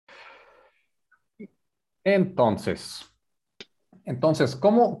Entonces,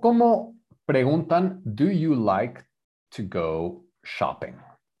 ¿cómo preguntan, do you like to go shopping?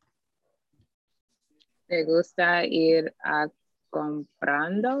 ¿Te gusta ir a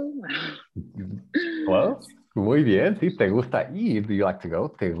comprando? Close. Muy bien, sí, te gusta ir, do you like to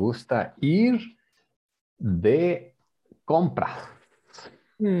go? Te gusta ir de compras.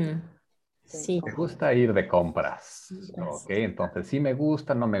 Sí. Te gusta ir de compras. Compras. Ok, entonces sí me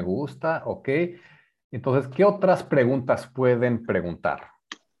gusta, no me gusta, ok. Entonces, ¿qué otras preguntas pueden preguntar?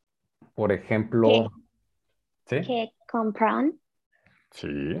 Por ejemplo, ¿sí? ¿Qué compran?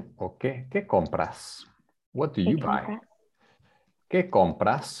 Sí, ok. ¿Qué compras? What do ¿Qué you buy? compras? ¿Qué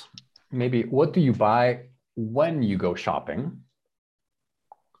compras? Maybe, what do you buy when you go shopping?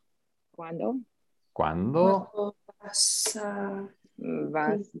 ¿Cuándo ¿Cuándo?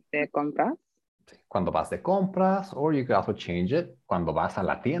 vas de compras? Cuando vas de compras, or you could also change it. Cuando vas a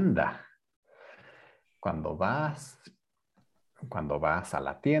la tienda. Cuando vas a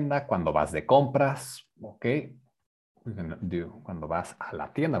la tienda, cuando vas de compras, ok. We're gonna do cuando vas a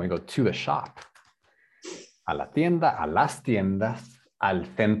la tienda, we go to the shop. A la tienda, a las tiendas, al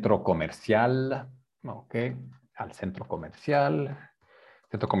centro comercial, ok. Al centro comercial.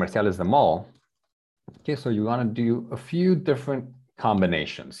 Centro comercial is the mall. Okay, so you want to do a few different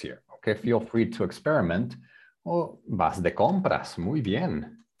combinations here. Okay, feel free to experiment. Oh, vas de compras, muy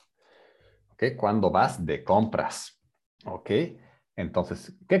bien. Ok, cuando vas de compras. Ok,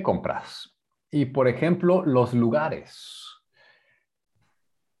 entonces, ¿qué compras? Y por ejemplo, los lugares.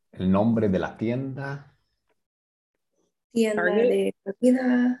 El nombre de la tienda. Tienda Target. de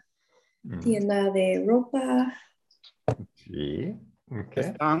comida, tienda de ropa. Sí, ok.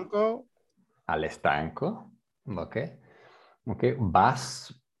 Estanco. Al estanco. Ok. Ok,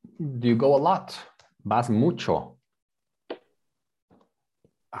 vas. Do you go a lot? Vas mucho.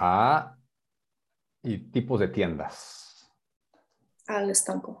 A y tipos de tiendas. Al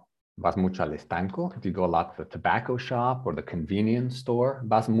estanco. Vas mucho al estanco. Do you go a lot to the tobacco shop or the convenience store?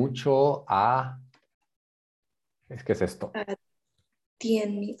 Vas mucho a... ¿Qué es esto?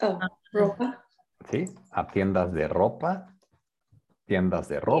 Ropa. Sí, a tiendas de ropa. Tiendas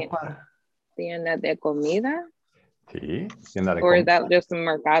de ropa. ¿Tienda de comida? Sí, tienda de Or is that comida. just a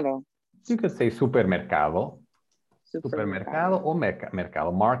mercado? You could say supermercado. Supermercado o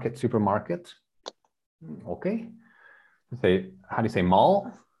mercado. Market, supermarket. Okay. Say, how do you say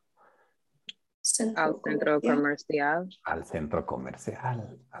mall? Al centro comercial. Al centro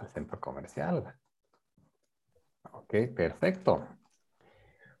comercial. Al centro comercial. Ok, perfecto.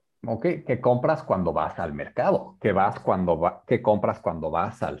 Ok, ¿qué compras cuando vas al mercado? ¿Qué compras cuando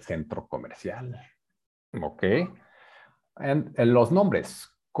vas al centro comercial? Ok. Los nombres.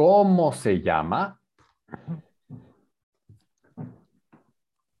 ¿Cómo se llama?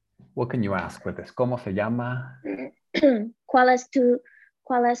 What can you ask with this? ¿Cómo se llama? ¿Cuál es tu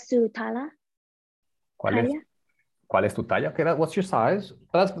talla? ¿Cuál es tu talla? Okay, what's your size?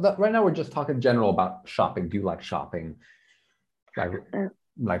 Right now we're just talking general about shopping. Do you like shopping?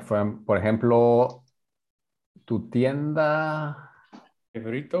 Por ejemplo, tu tienda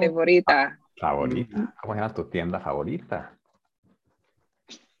Favorita. favorita. ¿Cómo se llama tu tienda favorita?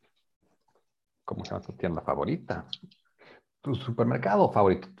 ¿Cómo se llama tu tienda favorita? Tu supermercado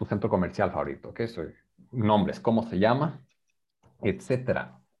favorito, tu centro comercial favorito. Okay, so nombres, ¿cómo se llama?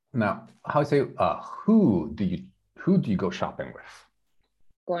 Etcétera. Now, how do you say who do you go shopping with?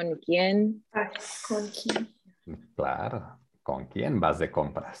 ¿Con quién? ¿Con quién? Claro. ¿Con quién vas de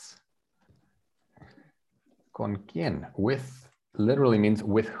compras? ¿Con quién? With literally means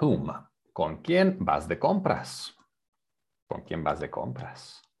with whom. ¿Con quién vas de compras? ¿Con quién vas de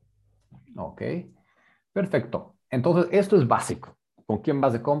compras? Ok. Perfecto. Entonces, esto es básico. ¿Con quién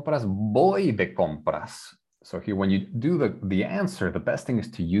vas de compras? Voy de compras. So here, when you do the answer, the best thing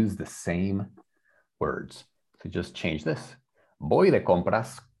is to use the same words. So just change this. Voy de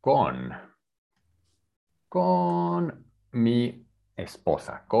compras con mi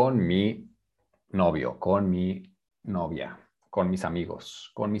esposa, con mi novio, con mi novia, con mis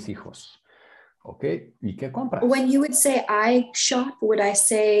amigos, con mis hijos. ¿Ok? ¿Y qué compras? When you would say I shop, would I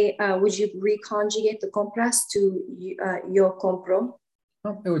say, would you reconjugate the compras to yo compro?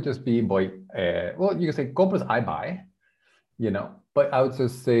 No, it would just be voy. Well, you can say compras I buy, but I would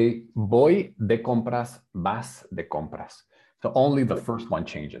just say voy de compras, vas de compras. So only the first one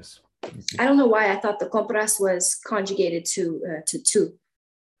changes. I don't know why I thought the compras was conjugated to two.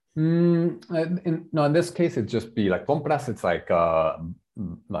 No, in this case, it'd just be like compras. It's like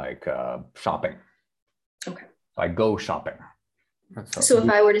shopping. Okay. Like go shopping. So if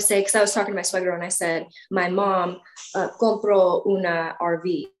I were to say, because I was talking to my suegro and I said, my mom compró una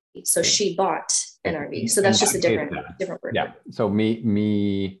RV. So she bought an RV. So that's just a different word. Yeah. So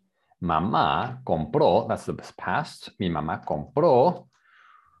mi mamá compró, that's the past. Mi mamá compró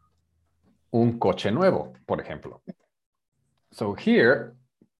un coche nuevo, por ejemplo. So here,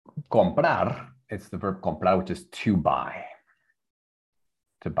 comprar, it's the verb comprar, which is to buy.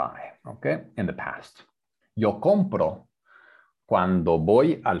 To buy, okay? In the past. Yo compro, cuando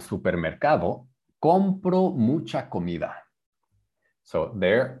voy al supermercado, compro mucha comida. So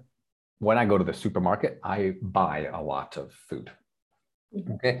there, when I go to the supermarket, I buy a lot of food.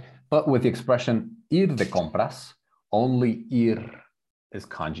 Okay, but with the expression ir de compras, only ir is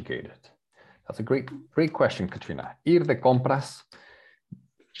conjugated. That's a great question, Katrina. Ir de compras,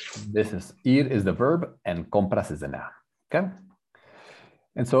 this is ir is the verb and compras is the noun. Okay,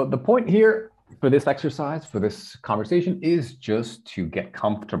 and so the point here for this exercise, for this conversation, is just to get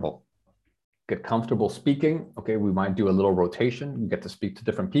comfortable. Get comfortable speaking. Okay, we might do a little rotation. You get to speak to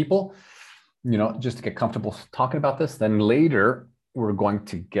different people, you know, just to get comfortable talking about this. Then later, we're going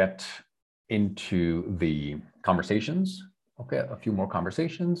to get into the conversations. Okay, a few more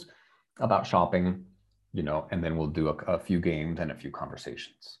conversations about shopping, you know, and then we'll do a few games and a few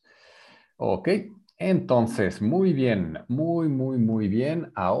conversations. Ok, entonces, muy bien, muy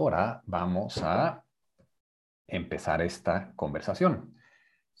bien. Ahora vamos a empezar esta conversación.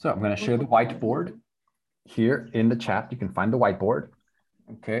 So I'm going to share the whiteboard here in the chat. You can find the whiteboard,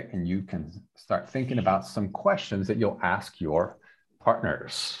 okay? And you can start thinking about some questions that you'll ask your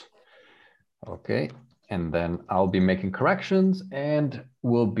partners, okay? And then I'll be making corrections and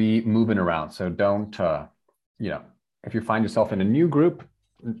we'll be moving around. So don't, you know, if you find yourself in a new group,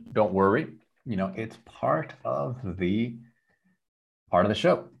 don't worry. You know, it's part of the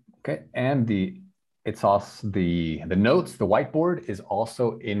show, okay? And it's also the notes, the whiteboard is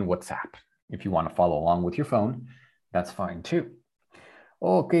also in WhatsApp. If you want to follow along with your phone, that's fine too.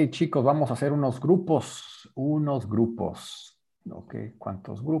 Ok, chicos, vamos a hacer unos grupos. Ok,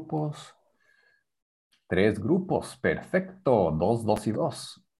 ¿cuántos grupos? 3 grupos, perfecto. 2, 2 y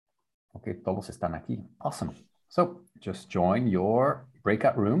 2. Ok, todos están aquí. Awesome. So, just join your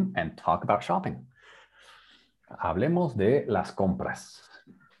breakout room and talk about shopping. Hablemos de las compras.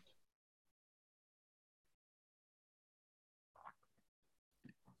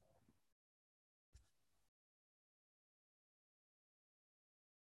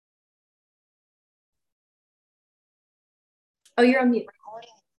 Oh, you're on mute.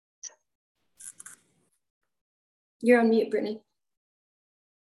 You're on mute, Brittany.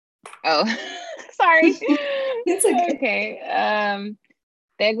 Oh, sorry. It's okay. Okay.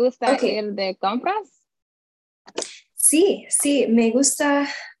 ¿Te gusta ir de compras? Sí, me gusta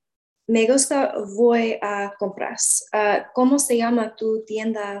voy a compras. ¿Cómo se llama tu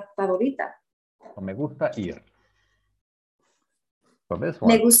tienda favorita? Me gusta ir. So this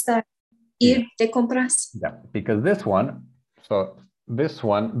one. Me gusta ir de compras. Yeah, because this one, so this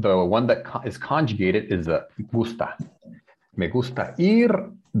one, the one that is conjugated is the gusta. Me gusta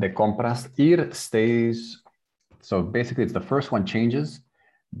ir de compras. Ir stays. So basically, it's the first one changes.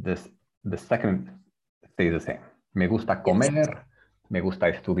 The second stays the same. Me gusta comer. Me gusta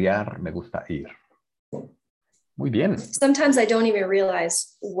estudiar. Me gusta ir. Muy bien. Sometimes I don't even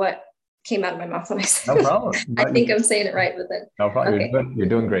realize what came out of my mouth when I said No problem. I think I'm saying it right, but then. No problem. Okay. You're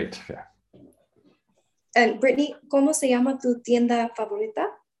doing great. Yeah. And Brittany, ¿cómo se llama tu tienda favorita?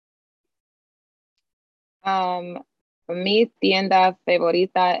 Mi tienda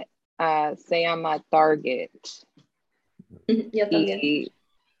favorita se llama Target. Yo también.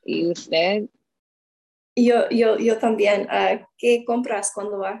 ¿Y usted? Yo también. ¿Qué compras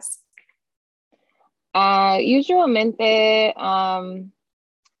cuando vas? Usualmente,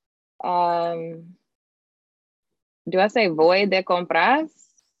 do I say voy de compras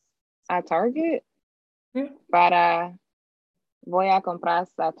a Target? Voy a comprar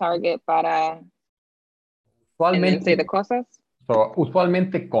a Target para Usualmente, de cosas. So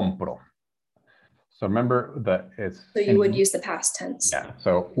usualmente compro. So remember that it's. So you would use the past tense. Yeah.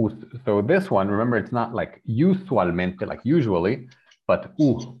 So this one, remember, it's not like usualmente, like usually, but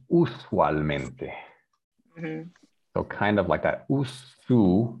usualmente. Mm-hmm. So kind of like that.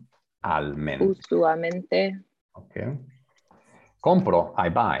 Usualmente. Usualmente. Okay. Compro, I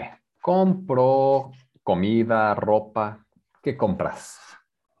buy. Compro comida, ropa. ¿Qué compras?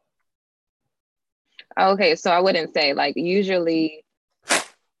 Okay, so I wouldn't say like usually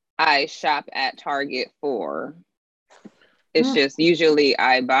I shop at Target for. It's just usually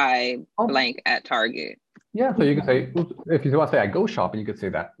I buy blank at Target. Yeah, so you can say, if you want to say I go shopping, you could say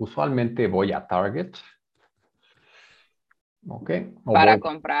that. Usualmente voy a Target. Okay. Para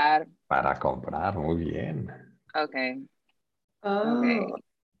comprar. Para comprar, muy bien. Okay. Oh. Okay.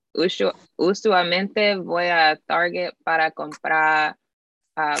 Usualmente voy a Target para comprar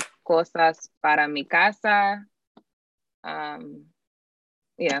cosas para mi casa.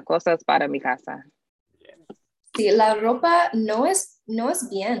 Cosas para mi casa. Sí, la ropa no es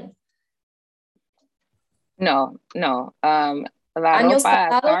bien. No. La Años ropa a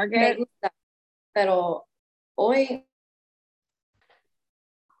pasados me Target. gusta, pero hoy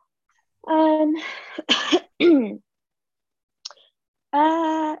Um,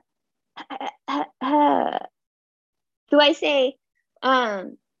 uh, do I say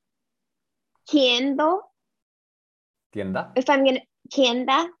tiendo? Tienda. If I'm gonna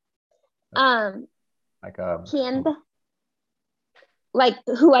tienda, Like tienda, like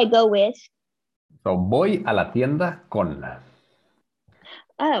who I go with. so voy a la tienda con.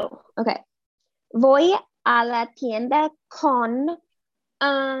 Oh, okay. Voy a la tienda con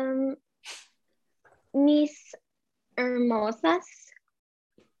mis hermosas.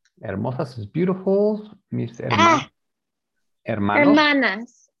 Hermosas is beautiful. Mis Ah, hermanos.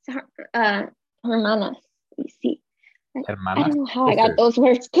 hermanas. Hermanas. Sí. I Hermanas. don't know how I Sisters. got those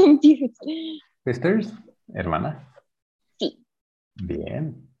words confused. Sisters. Hermanas. Sí.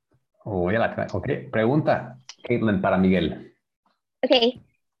 Bien. Voy a la tienda. Ok. Pregunta. Caitlin para Miguel. Okay.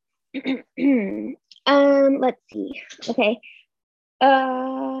 Let's see. Okay.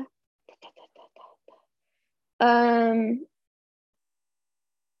 Um,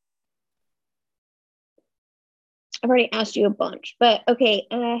 I've already asked you a bunch, but okay.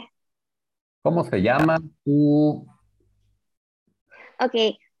 ¿Cómo se llama tu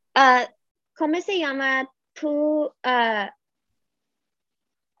Okay. ¿Cómo se llama tu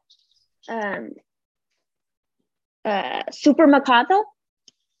supermercado?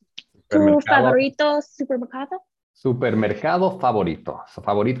 ¿Tu supermercado? favorito supermercado? Supermercado favorito. Su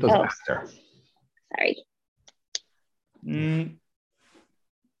favorito es Oh. after. Sorry.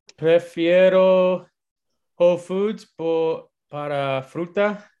 Prefiero Whole Foods para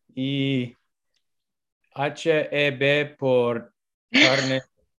fruta y H-E-B por carne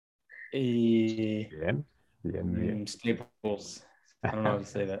y Bien. Bien. staples. I don't know how to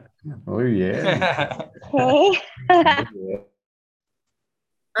say that. Muy bien. Okay.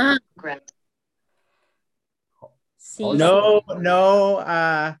 sí.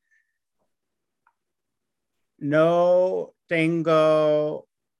 No tengo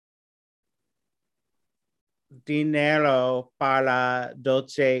dinero para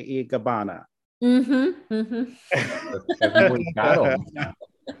Dolce y Gabbana. Es muy caro.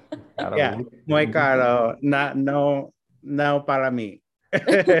 Caro. Yeah, muy caro. No para mí.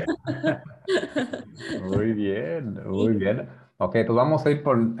 Muy bien, muy bien. Ok, pues vamos a ir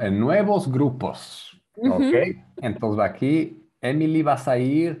por nuevos grupos. Ok, entonces aquí, Emily, vas a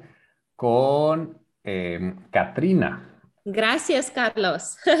ir con Katrina. Gracias,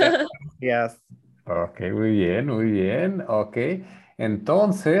 Carlos. Yes. Ok, muy bien, muy bien. Ok,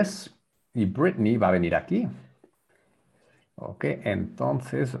 entonces, y Brittany va a venir aquí. Ok,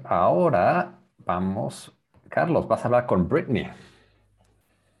 entonces ahora vamos, Carlos, vas a hablar con Brittany.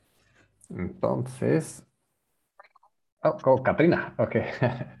 Entonces, Katrina, ok.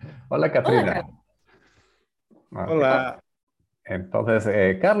 Hola, Katrina. Ok. Hola.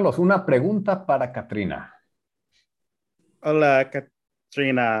 Entonces, Carlos, una pregunta para Katrina. Hola,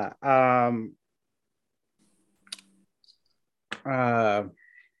 Katrina.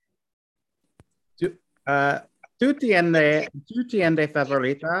 ¿Tu tienda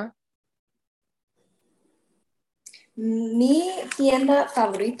favorita? Mi tienda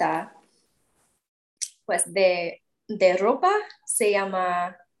favorita, pues de ropa, se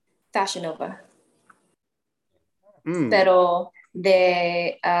llama Fashion Nova. Pero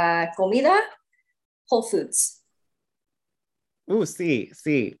de comida, Whole Foods. Sí.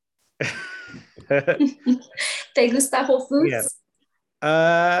 ¿Te gusta Whole Foods?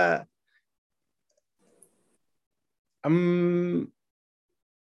 Yeah.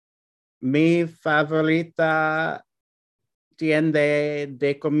 Mi favorita tienda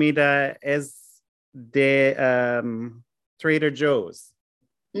de comida es de Trader Joe's.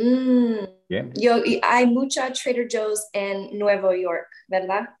 Bien. Hay mucha Trader Joe's en Nueva York,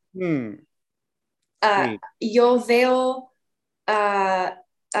 ¿verdad? Sí. Yo veo, crap,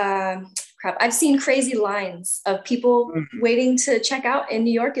 I've seen crazy lines of people waiting to check out in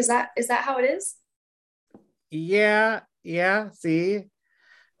New York. Is that how it is? Yeah, sí.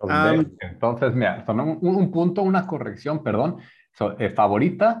 Entonces, mira, son un punto, una corrección, perdón.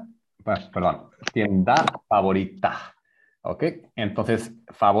 Favorita, perdón, tienda favorita. ¿Ok? Entonces,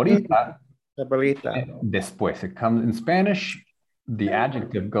 favorita, Favorita. después. It comes in Spanish, the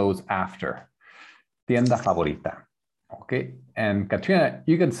adjective goes after. Tienda favorita. ¿Ok? And Katrina,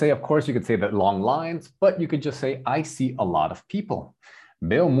 you could say, of course, you could say the long lines, but you could just say, I see a lot of people.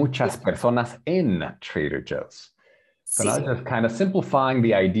 Veo muchas personas en Trader Joe's. So now just kind of simplifying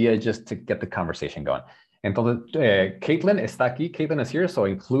the idea just to get the conversation going. Entonces, Caitlin está aquí. Caitlin is here, so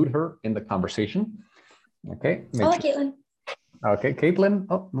include her in the conversation. Okay. Hola, Caitlin. Okay, Caitlin.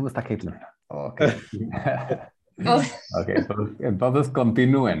 Oh, ¿dónde está Caitlin? Okay. Oh, Okay, entonces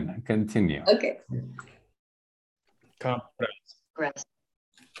continúen. Continue. okay. Compras.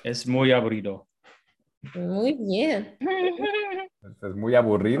 Es muy aburrido. Muy bien. Es muy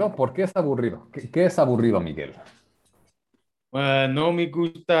aburrido. ¿Por qué es aburrido? ¿Qué es aburrido, Miguel? No me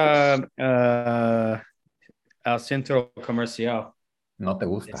gusta el centro comercial. No te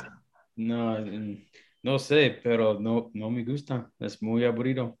gusta. No, no sé, pero no me gusta. Es muy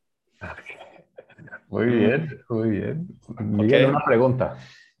aburrido. Muy bien, muy bien. Miguel, Okay. una pregunta.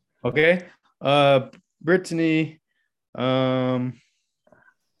 Okay. Brittany,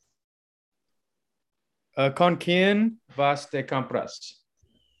 ¿con quién vas de compras?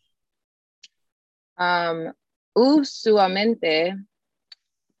 Usualmente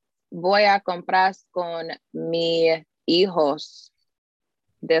voy a comprar con mis hijos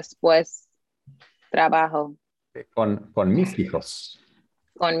después trabajo. Con mis hijos.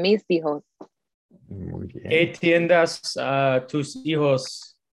 Con mis hijos. Muy bien. ¿Qué tiendas tus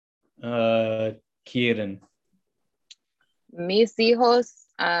hijos quieren? Mis hijos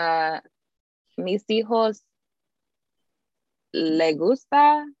le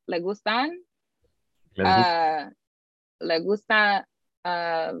gustan, Les gusta, le gusta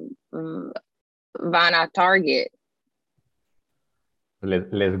van a Target.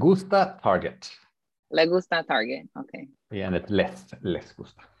 les gusta Target. Le gusta Target, okay. Bien, les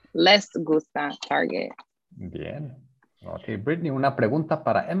gusta. Les gusta Target. Bien. Ok, Brittany, una pregunta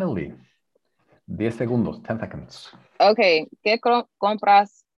para Emily. 10 segundos, 10 seconds. Okay, ¿qué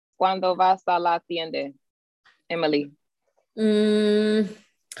compras cuando vas a la tienda, Emily? Voy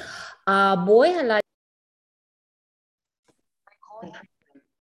a la...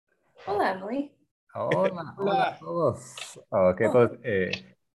 Hola, Emily. Hola, hola a todos. Ok, entonces,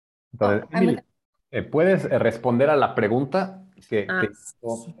 I'm Emily, with- ¿puedes responder a la pregunta que te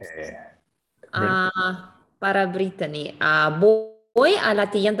hizo Brittany? para Brittany. Voy a la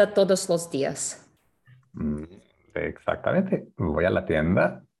tienda todos los días. Exactamente. Voy a la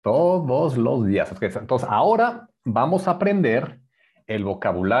tienda todos los días. Ok, entonces, ahora vamos a aprender el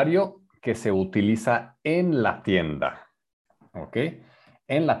vocabulario que se utiliza en la tienda. ¿Ok?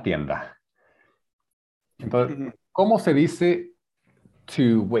 En la tienda. Entonces, ¿cómo se dice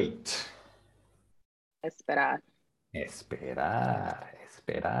to wait? Esperar. Esperar.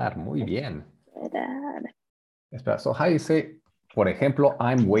 Muy bien. Esperar. Espera. So, how you say, por ejemplo,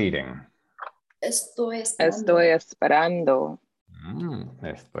 I'm waiting. Estoy esperando. Estoy esperando.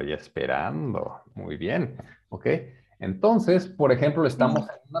 Estoy esperando. Muy bien. Ok. Entonces, por ejemplo, estamos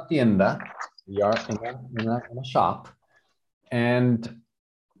en una tienda. We are in a shop. And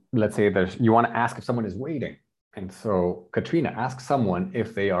let's say you want to ask if someone is waiting. And so, Katrina, ask someone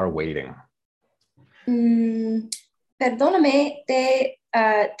if they are waiting. Perdóname, te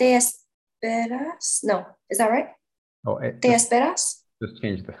esperas? No, is that right? Oh, ¿Te esperas? just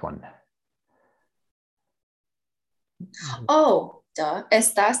change this one. Oh, duh.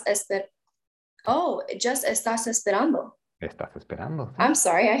 Just estás esperando. Estás esperando. ¿Sí? I'm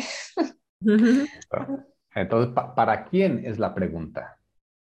sorry. Entonces, ¿para quién es la pregunta?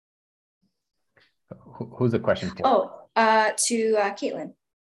 Who's the question for? To Caitlin.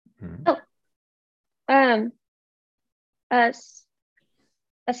 Mhm.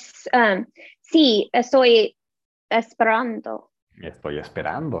 Sí, estoy esperando. Estoy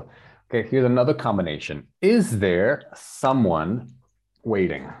esperando. Okay, here's another combination. Is there someone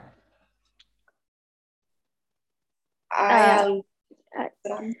waiting? Hay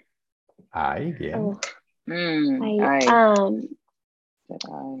Alguien. Oh,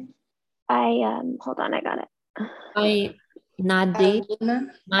 hold on, I got it. Hay nadie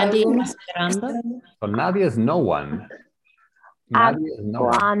alguna esperando. So nadie is no one. Nadie is no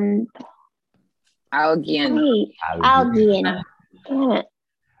one. Aguanto. Alguien. Ay, alguien. Damn it.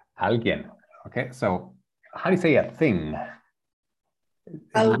 Alguien. Okay, so how do you say a thing?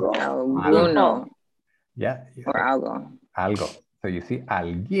 algo. Alguno. Yeah. Or algo. Algo. So you see,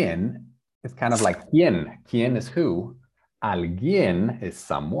 alguien is kind of like quién. Quién is who. Alguien is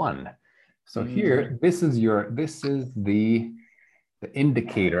someone. So here, this is the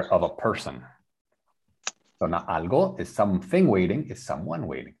indicator of a person. So now algo is something waiting, is someone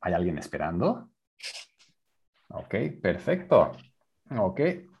waiting. ¿Hay alguien esperando? Ok, perfecto.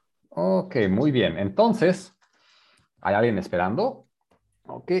 Ok, muy bien. Entonces, ¿Hay alguien esperando?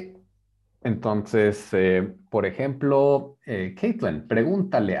 Ok. Entonces, por ejemplo, Caitlin,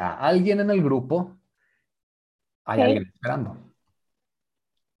 pregúntale a alguien en el grupo. ¿Hay Ok. alguien esperando?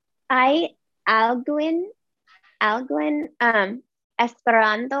 ¿Hay alguien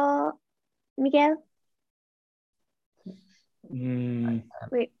esperando, Miguel? Mm,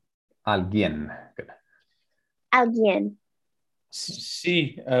 Wait, Alguien. alguien.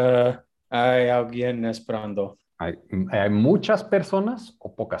 sí, hay alguien esperando. ¿Hay muchas personas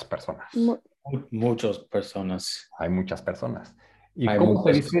o pocas personas? Muchas personas. Hay muchas personas. ¿Y Hay cómo se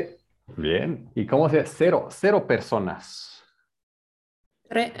muchas. dice? Bien. ¿Y cómo se dice? Cero personas.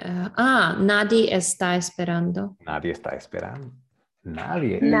 Nadie está esperando. Nadie está esperando.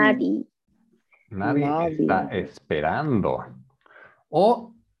 Nadie. Nadie. Nadie está Nadie. esperando.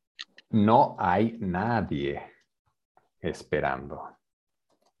 O no hay nadie esperando.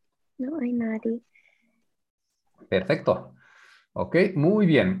 No hay nadie. Perfecto. Ok, muy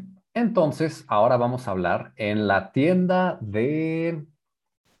bien. Entonces, ahora vamos a hablar en la tienda de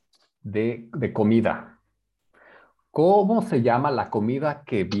comida. ¿Cómo se llama la comida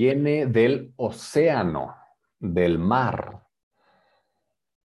que viene del océano, del mar?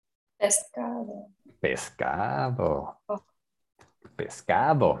 Pescado. Pescado. Oh.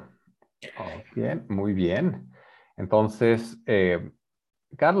 Pescado. Ok, muy bien. Entonces,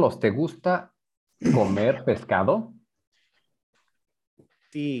 Carlos, ¿te gusta comer pescado?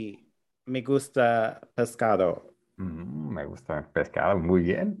 Sí, me gusta pescado. Me gusta el pescado, muy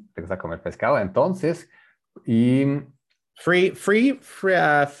bien. ¿Te gusta comer pescado? Entonces, y Frío, fríos,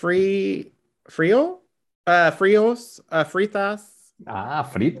 fritas, frito.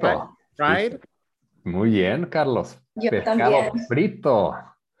 Frito. fried. Muy bien, Carlos. Yo Pescado también. frito.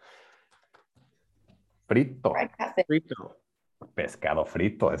 Frito. Fried catfish. Frito. Pescado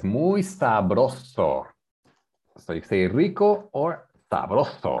frito. Es muy sabroso. Soy rico o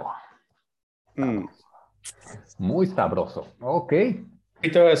sabroso. Mm. Muy sabroso. Ok.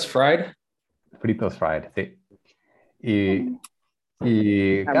 Frito es fried. Fritos fried, sí.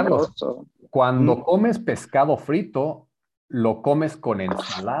 Y Carlos, Sabroso. cuando Mm. comes pescado frito, ¿lo comes con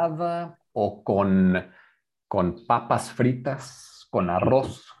ensalada o con papas fritas, con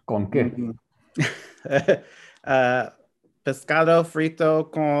arroz? ¿Con qué? Mm. Uh, pescado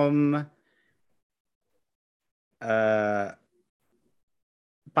frito con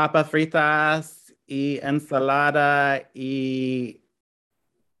papas fritas y ensalada y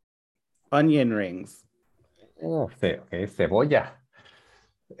onion rings. Oh, sí, ok, cebolla.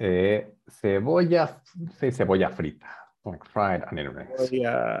 Cebolla, sí, cebolla frita. Like fried onion rings.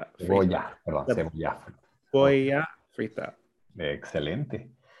 Cebolla frita. Cebolla, perdón, cebolla frita. Ok, Cebolla frita.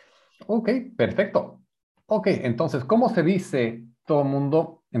 excelente. Ok, perfecto. Ok, entonces, ¿cómo se dice todo el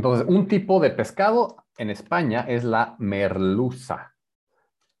mundo? Entonces, un tipo de pescado en España es la merluza.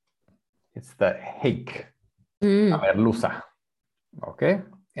 It's the hake, la Mm. merluza. Ok,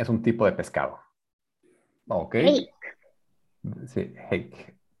 es un tipo de pescado. Ok, Hey, sí,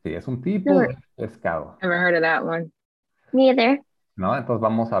 hake. Sí, es un tipo no, de pescado. Never heard of that one. neither. ¿No? Entonces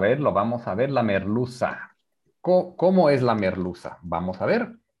vamos a verlo, vamos a ver la merluza. ¿Cómo es la merluza? Vamos a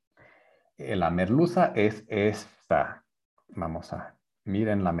ver. La merluza es esta. Vamos a,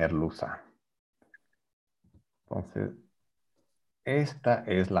 miren la merluza. Entonces, esta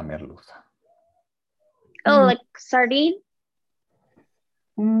es la merluza. Oh, like sardine?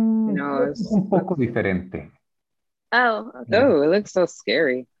 No, it's Un poco diferente. Oh, okay. oh, it looks so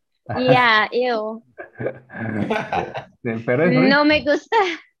scary. Yeah, ew. Pero es No rico. me gusta.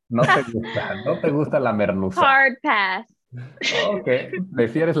 No te gusta la merluza. Hard pass. Ok,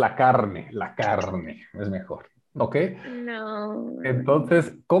 prefieres la carne, es mejor. Ok, No.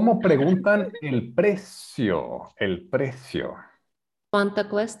 entonces, ¿cómo preguntan el precio? El precio. ¿Cuánto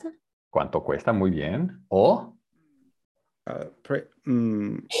cuesta? ¿Cuánto cuesta? Muy bien. O Oh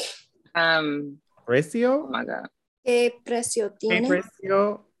Precio. my God. ¿Qué precio ¿Qué tiene?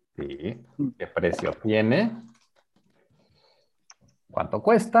 precio? sí, ¿qué precio tiene? ¿Cuánto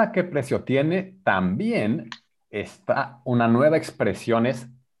cuesta? ¿Qué precio tiene? También está una nueva expresión es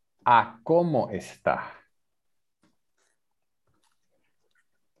a cómo está.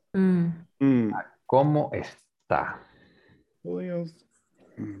 Mm. Mm. ¿Cómo está? Pollos.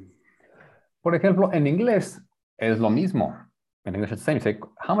 Mm. Por ejemplo, en inglés es lo mismo. En inglés it's the same. You say,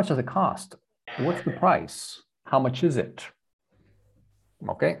 how much does it cost? What's the price? How much is it?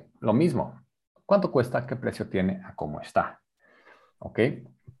 ¿Ok? Lo mismo. ¿Cuánto cuesta? ¿Qué precio tiene? ¿A cómo está? ¿Ok?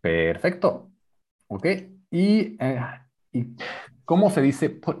 Perfecto. ¿Ok? ¿Y cómo se dice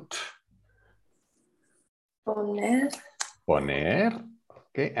put? Poner. Poner.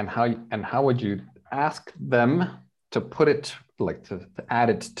 ¿Ok? And how would you ask them? to put it, like to add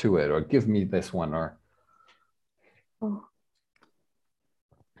it to it, or give me this one, or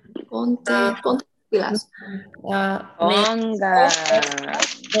Ponte pilas. Ponga.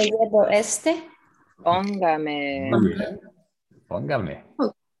 Me llevo este. Póngame. muy bien. Póngame.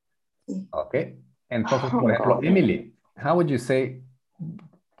 Ok. Okay. Entonces, por ejemplo, Emily, how would you say,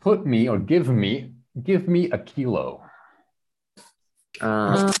 put me or give me a kilo?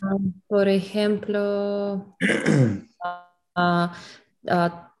 Por ejemplo,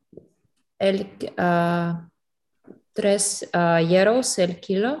 el 3 euros el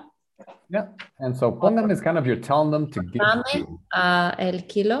kilo. Yeah. And so póngame is kind of you're telling them to give you. El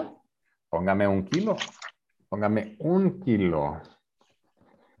kilo. Póngame un kilo. Póngame un kilo.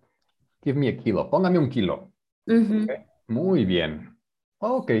 Give me a kilo. Póngame un kilo. Okay. Muy bien.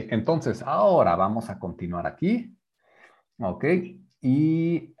 Ok, entonces ahora vamos a continuar aquí. Ok.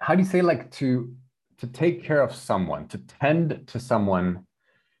 Y how do you say like to take care of someone, to tend to someone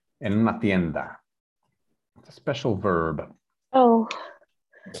en una tienda? It's a special verb. Oh.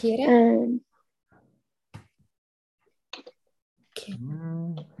 ¿Quiere?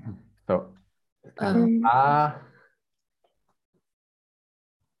 So,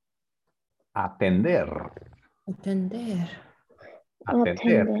 atender. Atender.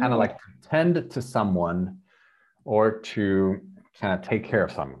 Atender, kind of like to tend to someone or to kind of take care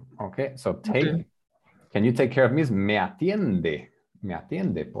of someone. Okay, so take, can you take care of me? Me atiende,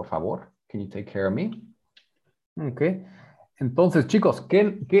 por favor. Can you take care of me? Okay. Entonces, chicos,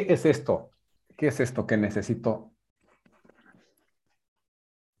 ¿qué es esto? ¿Qué es esto que necesito?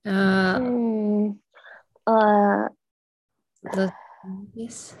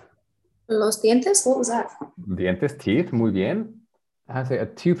 Los dientes, what was that? Dientes, teeth, muy bien. I say a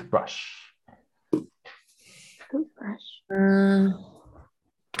toothbrush.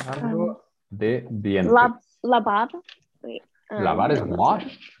 Algo de dientes. Lavar. Wait. Lavar es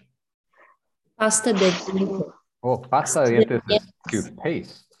wash. Pasta de dientes. Oh, pasta de dientes is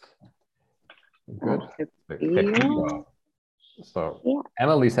toothpaste. Good. Cepillo. So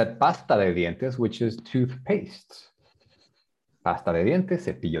Emily said pasta de dientes, which is toothpaste. Pasta de dientes,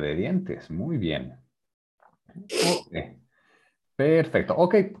 cepillo de dientes. Muy bien. Okay. Perfecto.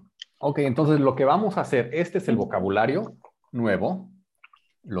 Ok. Ok, entonces lo que vamos a hacer, este es el vocabulario nuevo.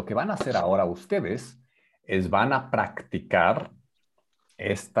 Lo que van a hacer ahora ustedes es van a practicar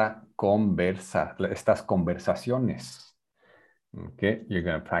estas conversaciones. Okay, you're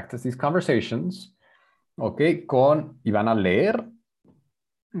going to practice these conversations. Ok, y van a leer.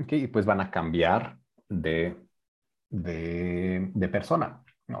 Ok, y pues van a cambiar de persona.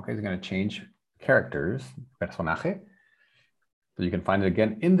 Okay, it's going to change characters, personaje. So you can find it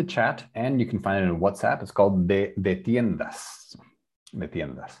again in the chat and you can find it in WhatsApp. It's called de tiendas. De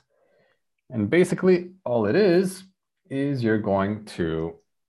tiendas. And basically all it is you're going to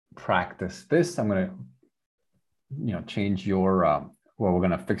practice this. I'm going to, change your, well, we're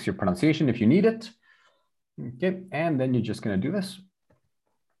going to fix your pronunciation if you need it. Okay, and then you're just going to do this.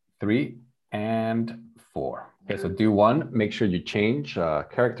 3 and 4. Okay, so do one, make sure you change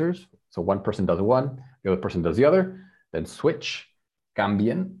characters. So one person does one, the other person does the other, then switch,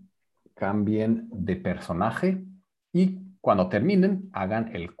 cambien de personaje y cuando terminen,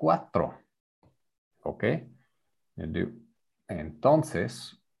 hagan el 4. Ok,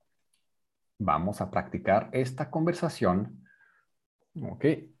 entonces vamos a practicar esta conversación. Ok,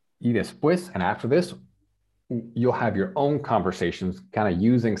 y después, and after this, you'll have your own conversations, kind of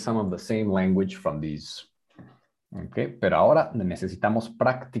using some of the same language from these. Okay, pero ahora necesitamos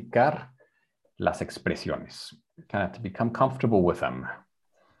practicar las expresiones, kind of to become comfortable with them.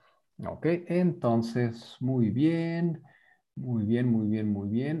 Ok, entonces, muy bien.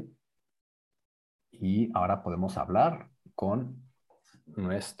 Y ahora podemos hablar con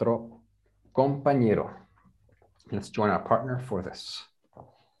nuestro compañero. Let's join our partner for this.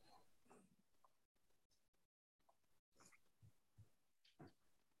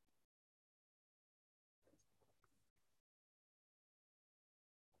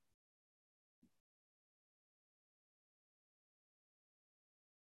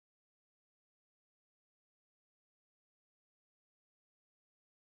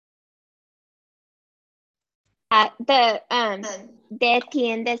 De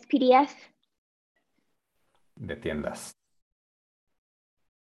tiendas PDF. De tiendas.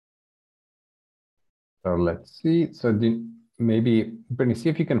 So let's see. So maybe, Brittany, see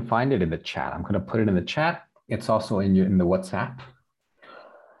if you can find it in the chat. I'm going to put it in the chat. It's also in the WhatsApp.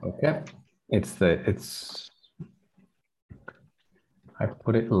 Okay. I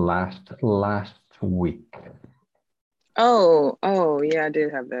put it last week. Oh, yeah, I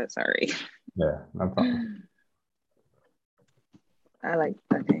did have that. Sorry. Yeah, no problem. I like,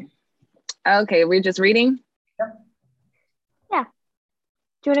 okay. Okay, we're just reading? Yeah.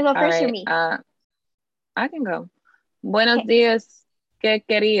 Do you want to go All first or right, me? I can go. Buenos Okay. días, ¿qué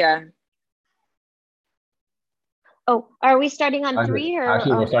quería? Oh, are we starting on Actually, 3 or?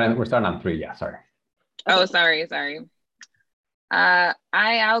 actually oh. we're starting on 3, yeah, sorry. Oh, sorry.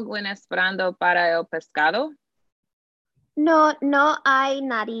 ¿Hay algo esperando para el pescado? No, no hay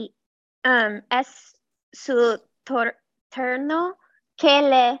nadie. Es su turno que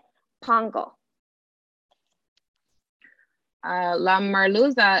le pongo. La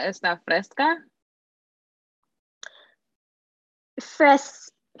merluza está fresca.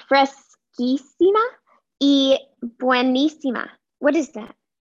 Fresquísima y buenísima. What is that?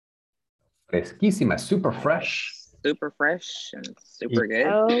 Fresquísima, super fresh. Super fresh and super good.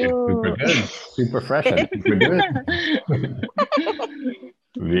 Oh. Super good, super fresh and super good.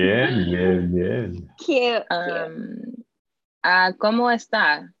 Bien. Cute. ¿Cómo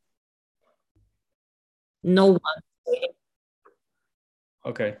está? No one.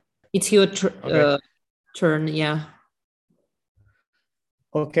 Okay. It's your Okay. turn, yeah.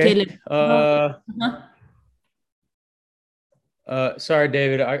 Okay. ¿Qué le- Sorry,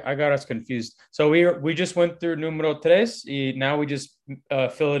 David, I got us confused. So we just went through numero tres, y now we just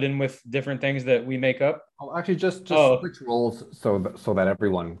fill it in with different things that we make up. Oh, actually, just Oh. switch roles so that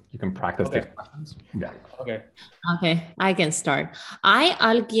everyone, you can practice Okay. these questions. Yeah. Okay. Okay, I can start. ¿Hay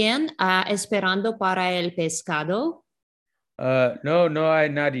alguien esperando para el pescado? No hay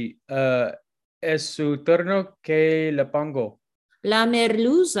nadie. Es su turno que le pongo. ¿La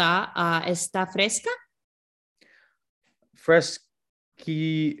merluza está fresca?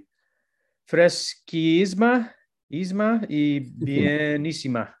 Fresquísima y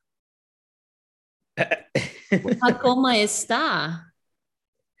bienísima. ¿Cómo está?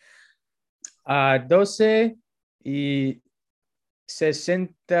 A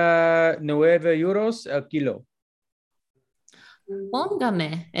 12.69 euros al kilo.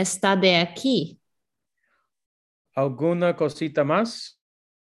 Póngame, está de aquí. ¿Alguna cosita más?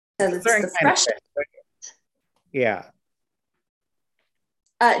 It's Certain the kind of fresh. fish. Yeah.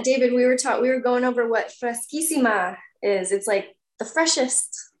 David, we were going over what fresquísima is. It's like the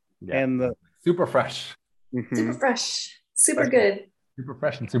freshest, Yeah. And the Super fresh. super fresh, super Fresh. good. Super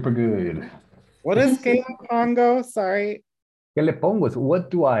fresh and super good. What is que le pongo? Sorry. ¿Qué le pongo? Is what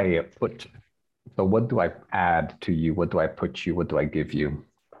do I put? So what do I add to you? What do I put you? What do I give you?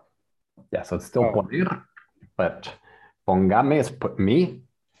 Yeah, so it's still poner, but pongame is put me.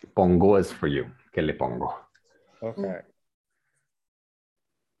 Pongo is for you. ¿Qué le pongo? Okay.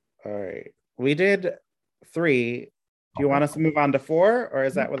 All right. We did 3. Do you want us to move on to 4, or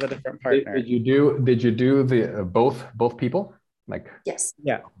is that with a different partner? Did you do the both people? Like, Yes.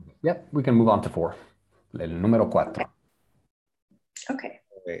 Yeah. yep, we can move on to 4. El número 4. Okay.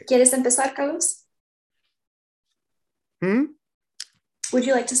 Wait. ¿Quieres empezar, Carlos? Would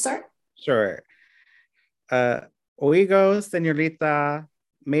you like to start? Sure. Oigo, señorita,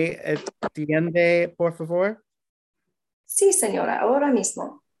 ¿me entiende, por favor? Sí, señora, ahora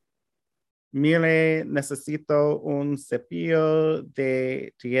mismo. Mire, necesito un cepillo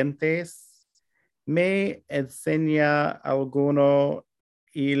de dientes. ¿Me enseña alguno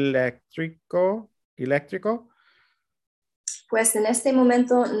eléctrico? Pues en este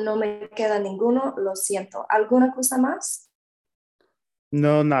momento no me queda ninguno, lo siento. ¿Alguna cosa más?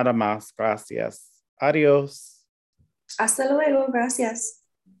 No, nada más, gracias. Adiós. Hasta luego, gracias.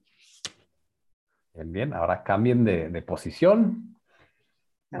 Bien, ahora cambien de posición.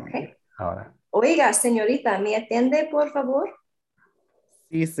 Okay. Ahora. Oiga, señorita, ¿me atiende, por favor?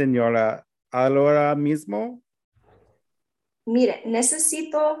 Sí, señora. Ahora mismo. Mire,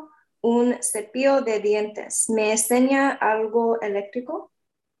 necesito un cepillo de dientes. ¿Me enseña algo eléctrico?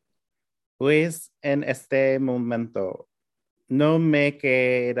 Pues en este momento no me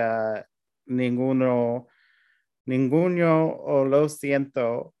queda ninguno, o lo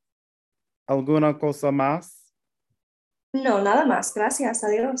siento. ¿Alguna cosa más? No, nada más. Gracias.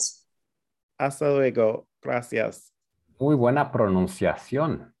 Adiós. Hasta luego. Gracias. Muy buena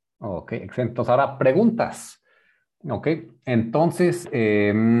pronunciación. Ok, excelente. Entonces, ahora preguntas. Ok, entonces,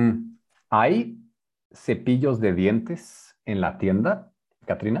 ¿hay cepillos de dientes en la tienda,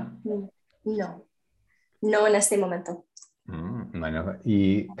 Katrina? No, no en este momento. No.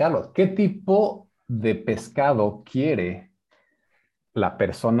 Y Carlos, ¿qué tipo de pescado quiere la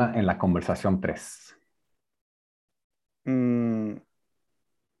persona en la conversación 3?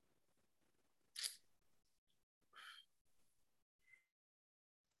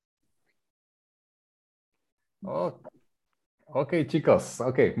 Ok, chicos.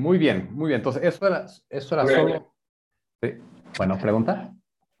 Ok, muy bien. Entonces, eso era solo... Sí. Buena pregunta.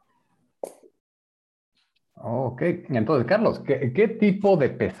 Ok, entonces, Carlos, ¿qué tipo de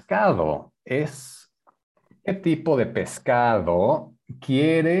pescado es? ¿Qué tipo de pescado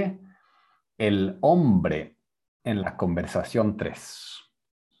quiere el hombre en la conversación 3?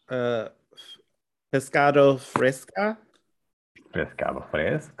 Pescado fresca. Pescado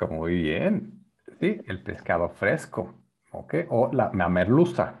fresco, muy bien. Sí, el pescado fresco. Ok, o la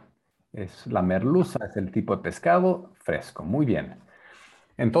merluza. La merluza es el tipo de pescado fresco. Muy bien.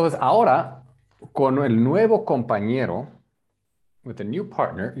 Entonces, ahora, con el nuevo compañero, with a new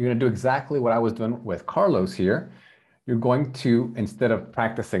partner, you're going to do exactly what I was doing with Carlos here. You're going to, instead of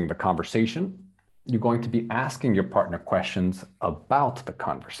practicing the conversation, you're going to be asking your partner questions about the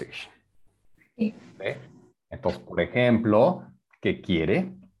conversation. Okay. ¿Okay? Entonces, por ejemplo, ¿qué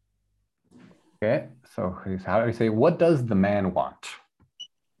quiere? Okay, so how do you say, what does the man want?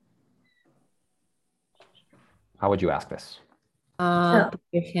 How would you ask this? Por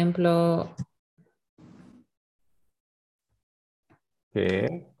ejemplo,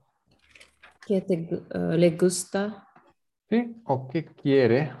 ¿Qué? ¿qué le gusta? ¿Sí? ¿O qué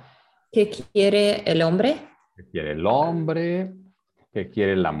quiere? ¿Qué quiere el hombre? ¿Qué quiere el hombre? ¿Qué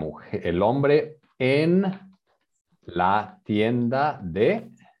quiere la mujer? El hombre en la tienda de...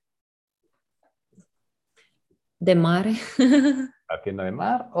 De mar. ¿La tienda de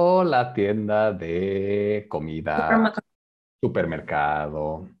mar o la tienda de comida,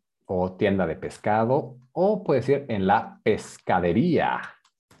 supermercado o tienda de pescado? O puede ser en la pescadería.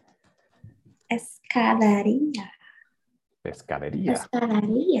 Escalería. Pescadería.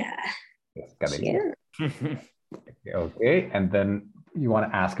 Escalería. Pescadería. Cute. Okay, and then you want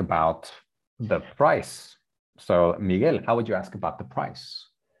to ask about the price. So, Miguel, how would you ask about the price?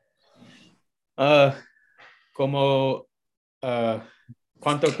 Como,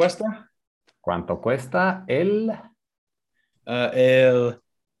 ¿cuánto cuesta? ¿Cuánto cuesta el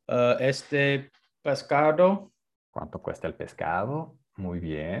Este pescado? ¿Cuánto cuesta el pescado? Muy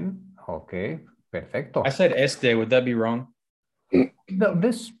bien. Ok, perfecto. I said este. Would that be wrong? No,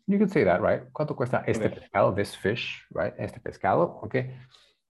 this, you can say that, right? ¿Cuánto cuesta este Okay. pescado? This fish, right? Este pescado. Okay.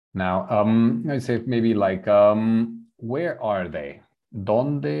 Now, I'd say maybe like, where are they?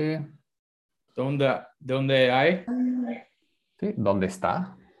 ¿Dónde? ¿Dónde hay? ¿Sí? ¿Dónde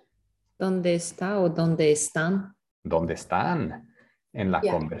está? ¿Dónde está o dónde están? ¿Dónde están? En la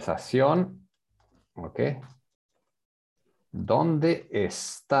Yeah. conversación. Ok. ¿Dónde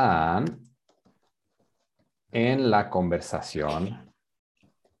están en la conversación?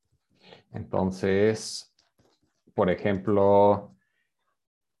 Entonces, por ejemplo,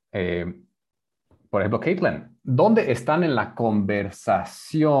 Caitlin, ¿dónde están en la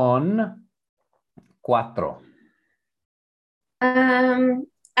conversación 4?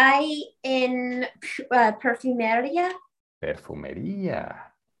 I in perfumería.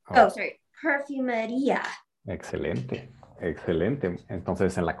 Perfumería. Oh, sorry, perfumería. Excelente, excelente.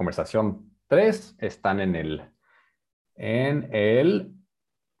 Entonces, en la conversación 3 están en el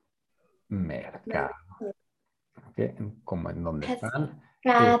mercado. Okay. Como en donde están.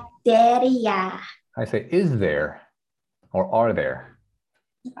 Pescadería. I say, is there or are there?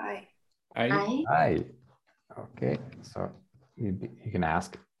 I. Hay. Okay, so you can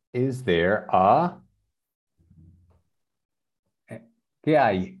ask, is there a... ¿Qué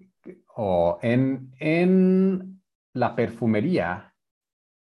hay? O en la perfumería,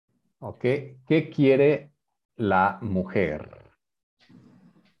 ¿ok? ¿Qué quiere la mujer?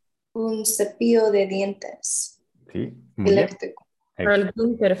 Un cepillo de dientes. Sí, muy bien. Eléctrico.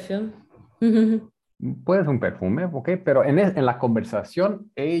 ¿Algún perfume? Puede ser un perfume, ¿ok? Pero en la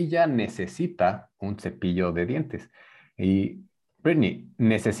conversación ella necesita un cepillo de dientes. Y Brittany,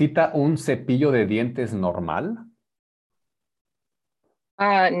 ¿necesita un cepillo de dientes normal?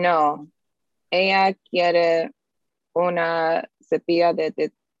 No. Ella quiere una cepilla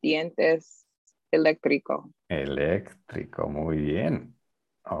de dientes eléctrico. Eléctrico, muy bien.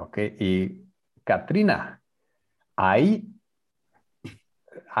 Ok, y Katrina, ¿hay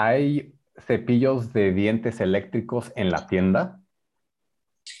cepillos de dientes eléctricos en la tienda?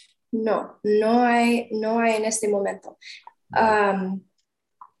 No, no hay en este momento.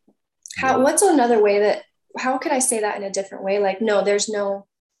 What's another way how could I say that in a different way? Like, no, there's none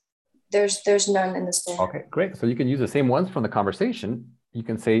in the store. Okay, great. So you can use the same ones from the conversation. You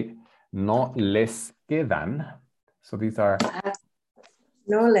can say, no les quedan. So these are,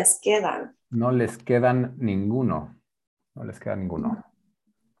 No les quedan. no les quedan ninguno. No les queda ninguno.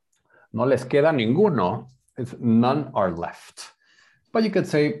 No les queda ninguno. It's none are left. But you could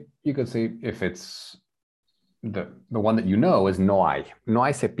say if it's the one that you know is no hay. No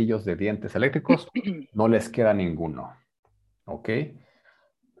hay cepillos de dientes eléctricos. No les queda ninguno. Ok.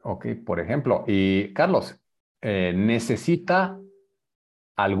 Ok, por ejemplo. Y Carlos, ¿necesita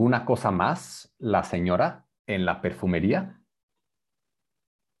alguna cosa más la señora en la perfumería?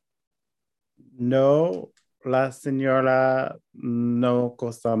 No, la señora no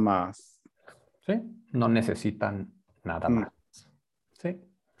cosa más. Sí, no necesitan nada Mm. más. Sí.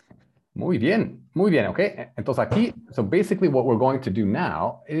 Muy bien, ok. Entonces aquí, so basically what we're going to do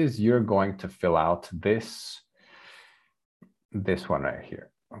now is you're going to fill out this one right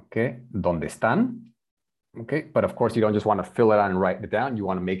here, okay? ¿Dónde están? Okay, but of course you don't just want to fill it out and write it down, you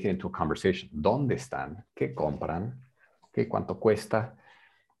want to make it into a conversation. ¿Dónde están? ¿Qué compran? Okay, ¿cuánto cuesta?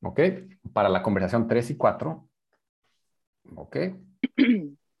 Okay, para la conversación 3 y 4, okay?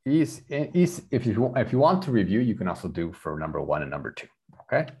 If you want to review, you can also do for number 1 and number 2,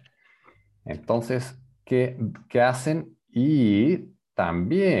 okay? Entonces, ¿qué hacen? Y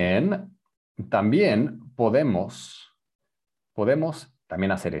también podemos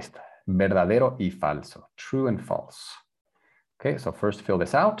también hacer esta. Verdadero y falso. True and false. Okay, so first fill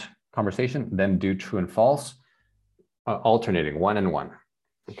this out, conversation, then do true and false, alternating, 1 and 1.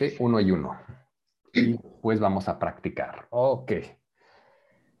 Okay, 1 y 1. Y pues vamos a practicar. Ok.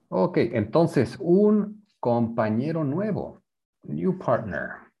 Ok, entonces, un compañero nuevo. New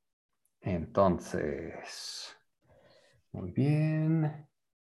partner. Entonces, muy bien.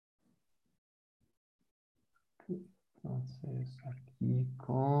 Entonces, aquí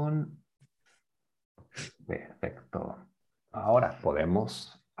con... Perfecto. Ahora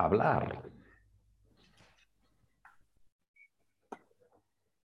podemos hablar.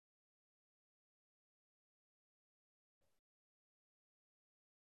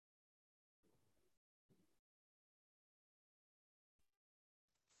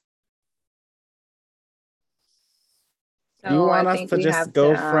 Do you So I want us think to we just have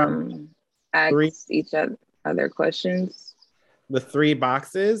go to from ask three- each other questions. the 3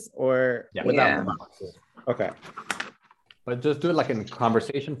 boxes or Yeah. without Yeah. the boxes? Okay. But just do it like in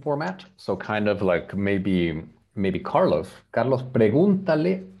conversation format. So kind of like maybe Carlos,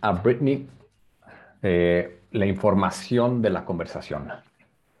 pregúntale a Brittany la información de la conversación.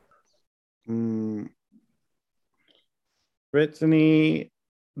 Brittany,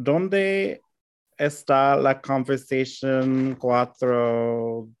 ¿dónde está la conversation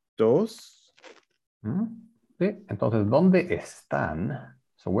 4-2? Sí, entonces, ¿dónde están?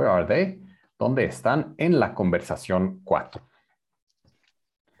 So, where are they? ¿Dónde están en la conversación 4?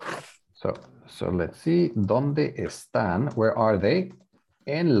 So let's see. ¿Dónde están? Where are they?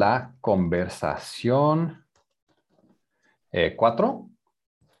 En la conversación 4.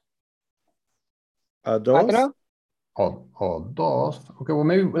 2? O 2. Okay, well,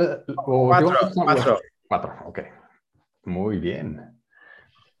 maybe. Cuatro. 4. Okay. Muy bien.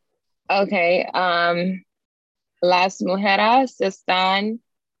 Okay. Las mujeres están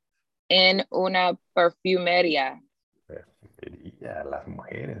en una perfumería. Perfumería, las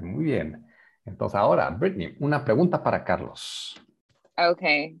mujeres. Muy bien. Entonces, ahora, Brittany, una pregunta para Carlos.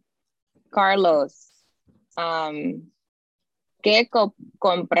 Okay. Carlos, ¿qué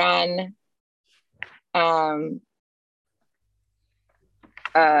compran?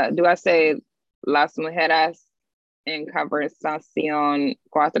 Do I say las mujeres en conversación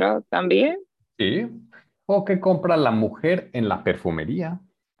 4 también? Sí. ¿O qué compra la mujer en la perfumería?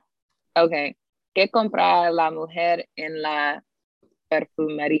 Okay. ¿Qué compra la mujer en la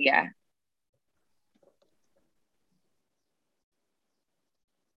perfumería?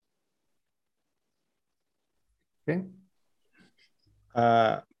 Okay.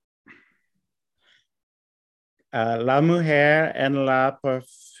 La mujer en la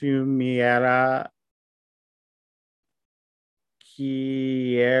perfumería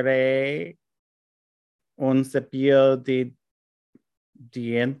quiere un cepillo de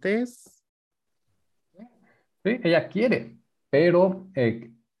dientes. Sí, ella quiere, pero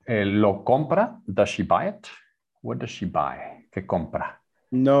 ¿lo compra? Does she buy it? What does she buy? ¿Qué compra?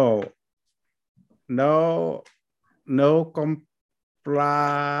 No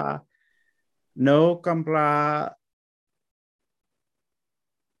compra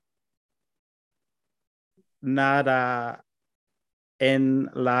nada en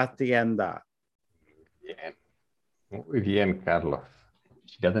la tienda. Bien. Muy bien, Carlos.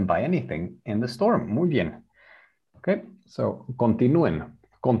 She doesn't buy anything in the store. Muy bien. Okay, so continúen.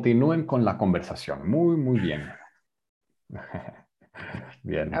 Continúen con la conversación. Muy, muy bien.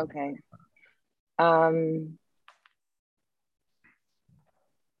 Bien. Okay.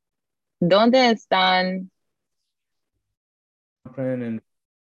 ¿Dónde están? And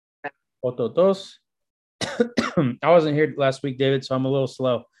photo dos. I wasn't here last week, David, so I'm a little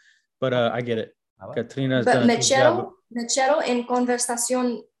slow, but I get it. Nada. Katrina's But done a good job. mechero en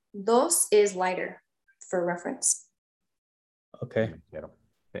conversación 2 is lighter for reference. Okay. Mechero.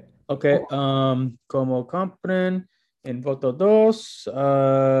 Sí. Okay. Como compren en voto 2.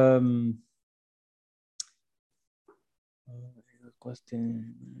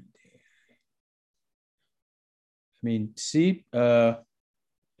 Question. I mean, sí.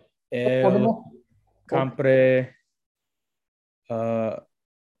 El Podemos. compre. Where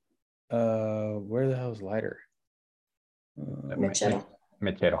the hell is lighter? Mechero.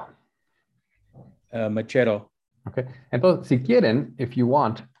 Mechero. Machero. Okay. Entonces, si quieren, if you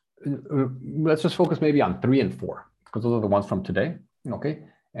want, let's just focus maybe on 3 and 4, because those are the ones from today. Okay.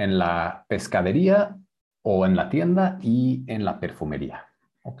 En la pescadería o en la tienda y en la perfumería.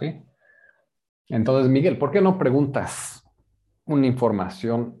 Okay. Entonces, Miguel, ¿por qué no preguntas la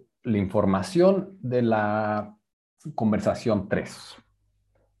información de la conversación 3?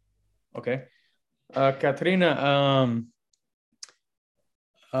 Okay. Katrina,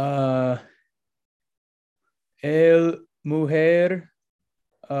 el mujer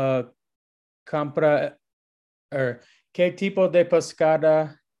compra, ¿qué tipo de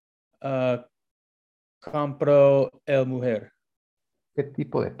pescada compró el mujer? ¿Qué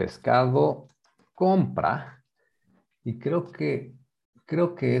tipo de pescado compra? Y creo que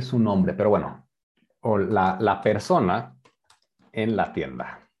es un hombre, pero bueno, o la persona en la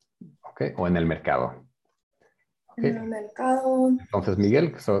tienda, ¿ok? O en el mercado. ¿Ok? En el mercado. Entonces,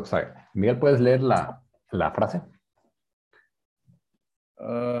 Miguel, Miguel, ¿puedes leer la frase?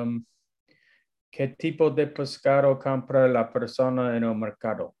 ¿Qué tipo de pescado compra la persona en el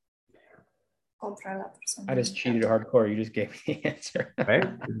mercado? Comprar la persona. I just cheated hardcore. You just gave me the answer. Right?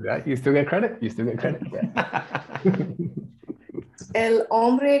 You still get credit? You still get credit? El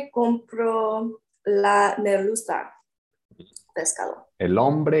hombre compró la merluza. Pescado. El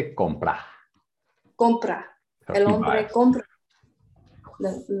hombre compra. Compra. So El he hombre buys. compra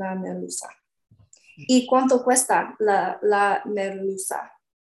la merluza. ¿Y cuánto cuesta la merluza?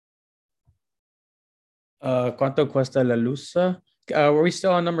 ¿Cuánto cuesta la luz? Were we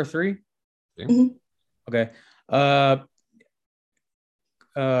still on number 3? ¿Sí? Okay.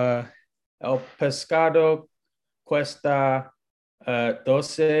 El pescado cuesta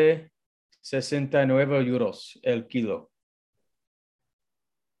 12.69 euros el kilo.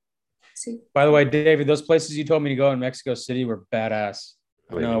 Sí. By the way, David, those places you told me to go in Mexico City were badass.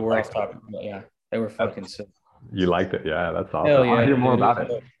 I know we're off topic, but yeah, they were fucking sick. You liked it. Yeah, that's awesome. Hell I want yeah, to hear more dude. about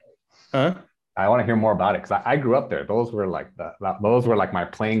it. Huh? I want to hear more about it because I grew up there. Those were like those were like my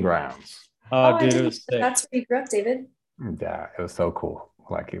playing grounds. Oh, I dude, it didn't was know sick. that's where you grew up, David. Yeah, it was so cool.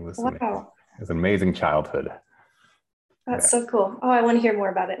 Like it was Wow. it was an amazing childhood. That's so cool. Oh, I want to hear more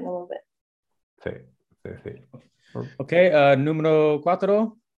about it in a little bit. Sí, sí, sí. Okay, número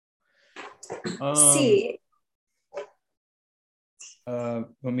 4. Sí.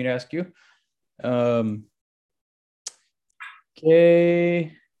 Want me to ask you?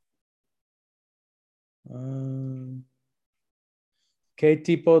 ¿Qué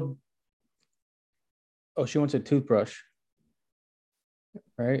tipo? Oh, she wants a toothbrush,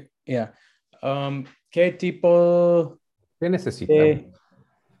 right? Yeah. ¿Qué tipo? ¿Qué necesita?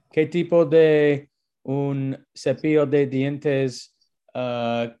 ¿Qué tipo de un cepillo de dientes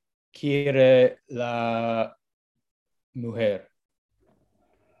quiere la mujer?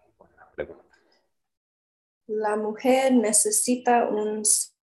 La mujer necesita un...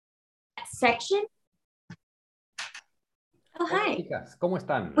 Section? Oh, Hola, hi. chicas, ¿cómo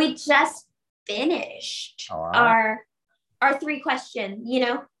están? We just finished All right. our 3 question, you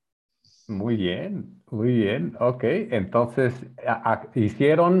know? Muy bien, muy bien. Ok, entonces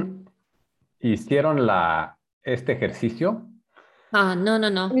hicieron este ejercicio, No.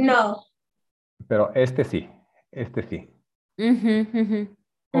 No. pero este sí, este sí. Ujú.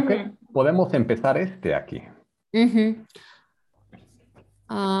 Ok, podemos empezar aquí.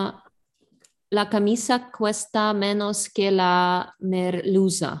 La camisa cuesta menos que la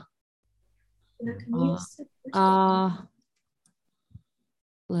merluza. La camisa.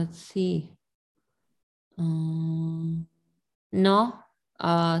 Let's see. No,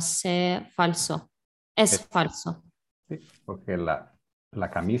 sé falso. Es falso. Sí, porque la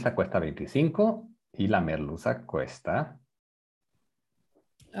camisa cuesta 25 y la merluza cuesta...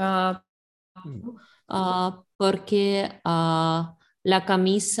 Porque la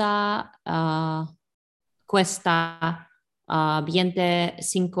camisa cuesta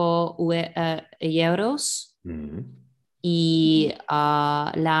 25 euros y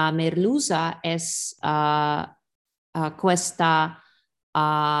la merluza cuesta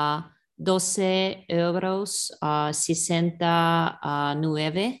 12 euros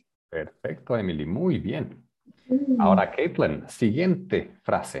 69. Perfecto, Emily. Muy bien. Mm. Ahora, Caitlin, siguiente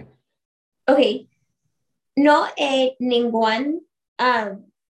frase. Okay. No hay ningún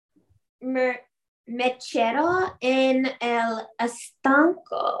mechero en el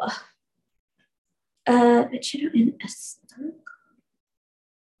estanco. Mechero en estanco.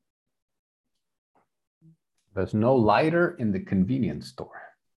 There's no lighter in the convenience store.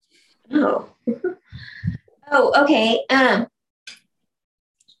 Oh. Oh, okay.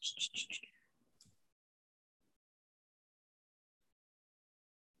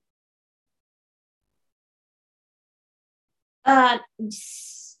 Uh,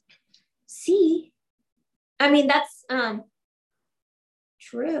 see, I mean that's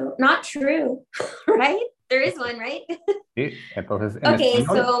true, not true, right? There is one, right? Sí, entonces en Okay,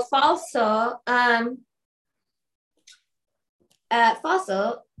 español, so falso.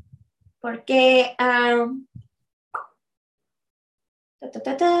 Falso, porque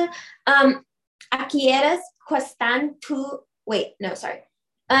aquí eres cuestan tu. Wait, no, sorry.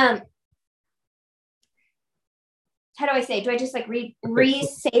 How do I say? Do I just like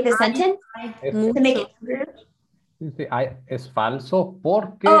re-say the sentence es, to make Mucho. it true? sí, es falso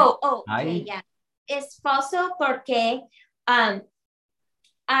porque Oh, okay, hay, yeah. Es falso porque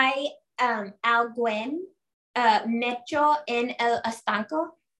hay alguien mecho en el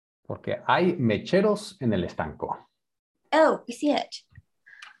estanco. porque hay mecheros en el estanco. Oh, I see it.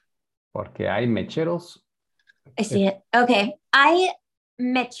 Porque hay mecheros. I see it. Okay. Hay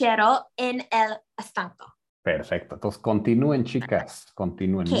mechero en el estanco. Perfecto. Entonces continúen, chicas.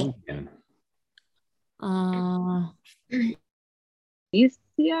 Continúen. Okay. Muy bien. Ah,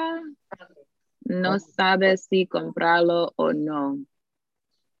 Alicia no sabe si comprarlo o no.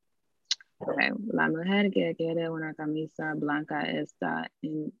 Okay. La mujer que quiere una camisa blanca está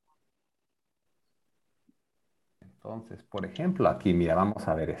en... Entonces, por ejemplo, aquí, mira, vamos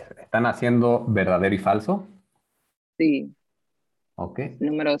a ver. ¿Están haciendo verdadero y falso? Sí, Ok.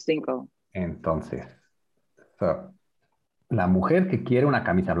 número 5. Entonces, so, la mujer que quiere una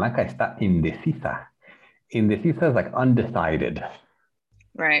camisa blanca está indecisa. Indecisa es like undecided.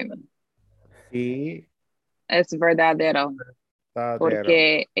 Right. Sí, Es verdadero. verdadero.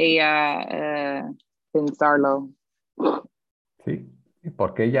 Porque ella pensarlo. ¿Sí?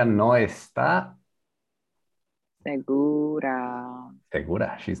 Porque ella no está Segura.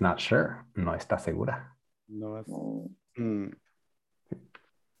 segura. She's not sure. No está segura. No es. Mm. Mm.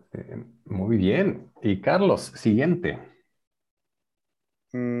 Muy bien. Y Carlos, siguiente.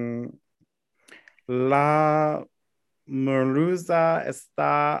 Mm. La merluza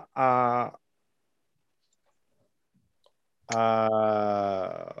está a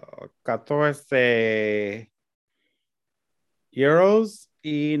 14 euros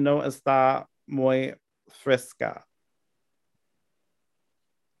y no está muy fresca.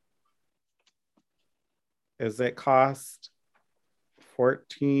 Is it cost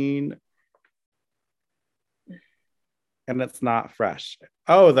 14 and it's not fresh?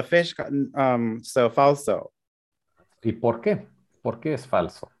 Oh, the fish, so falso. ¿Y por qué? ¿Por qué es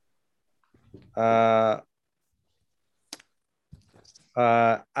falso?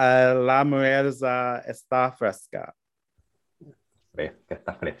 La merluza está fresca. Fresca,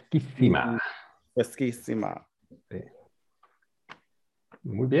 está fresquísima. Fresquísima. Sí.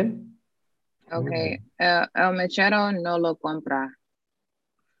 Muy bien. Muy Okay. bien. El mechero no lo compra.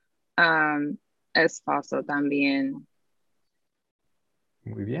 Es falso también.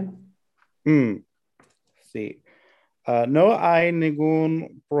 Muy bien. Sí. No hay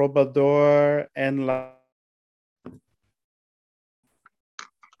ningún probador en la...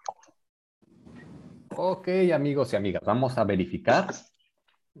 Ok, amigos y amigas, vamos a verificar.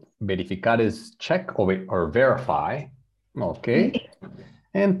 Verificar es check o verify. Ok.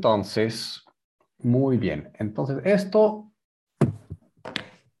 Entonces, muy bien. Entonces, esto,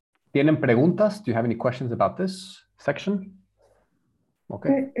 ¿tienen preguntas? Do you have any questions about this section?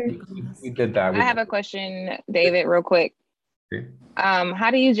 Okay. We did that. I have a question, David, real quick. Sí.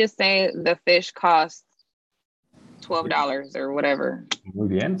 How do you just say the fish costs $12 or whatever? Muy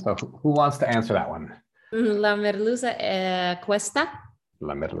bien. So who wants to answer that one? la merluza cuesta.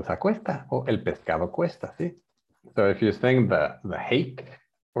 La merluza cuesta o el pescado cuesta, sí. So if you're saying the hake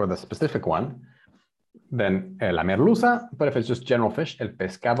or the specific one, then la merluza, but if it's just general fish, el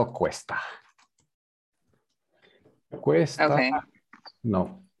pescado cuesta. Cuesta, Okay.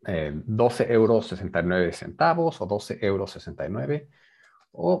 no, 12,69 € o 12,69 €.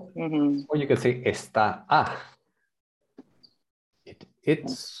 O, or you can say está a. It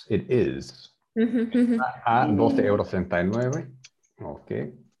is. A 12,69 €. Ok.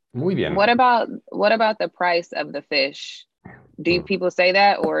 Muy bien. What about the price of the fish? Do people say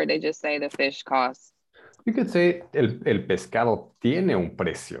that, or they just say the fish costs? You could say el pescado tiene un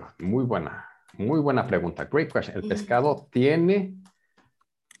precio. Muy buena pregunta. Great question. El pescado tiene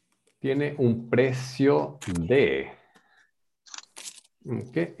un precio de.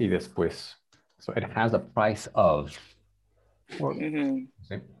 Okay, y después. So it has a price of. See?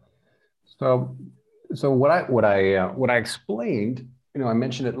 So what I explained, I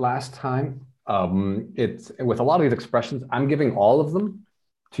mentioned it last time. It's with a lot of these expressions, I'm giving all of them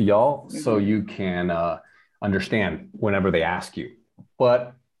to y'all so you can understand whenever they ask you.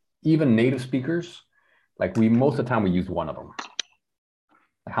 But even native speakers, like most of the time we use one of them.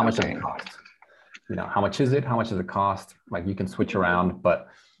 Like how much does it cost? How much is it? How much does it cost? Like you can switch around, but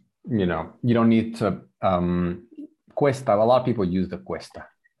you don't need to cuesta. A lot of people use the cuesta.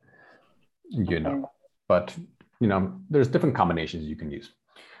 But there's different combinations you can use.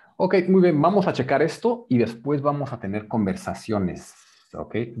 Ok, muy bien, vamos a checar esto y después vamos a tener conversaciones,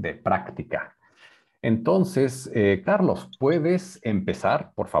 ok, de práctica. Entonces, Carlos, ¿puedes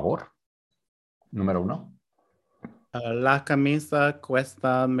empezar, por favor? Número 1. La camisa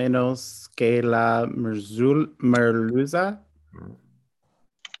cuesta menos que la merluza.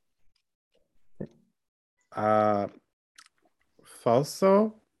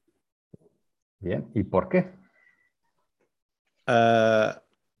 Falso. Bien, ¿y por qué?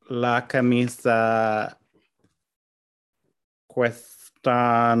 La camisa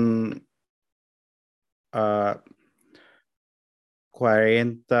cuestan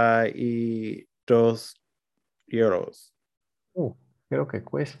 42 euros. Creo que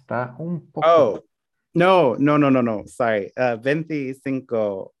cuesta un poco. Oh, no. Sorry,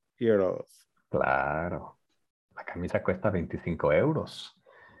 25 euros. Claro, la camisa cuesta 25 euros.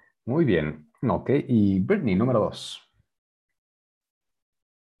 Muy bien, ok. Y Brittany, número 2.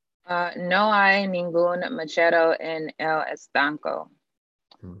 No hay ningún mechero en el estanco.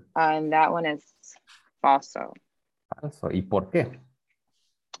 And that one is falso. Falso. ¿Y por qué?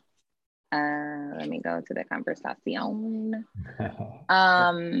 Let me go to the conversación.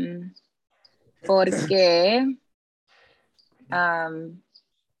 Porque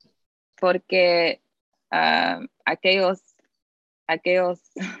aquellos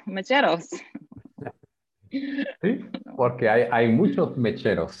mecheros. Sí, porque hay muchos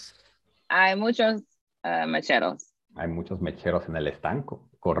mecheros. Hay muchos mecheros. Hay muchos mecheros en el estanco,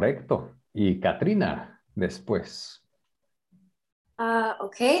 correcto. Y Katrina, después.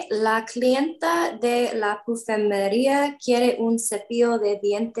 Ok, la clienta de la perfumería quiere un cepillo de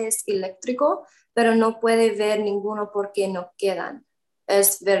dientes eléctrico, pero no puede ver ninguno porque no quedan.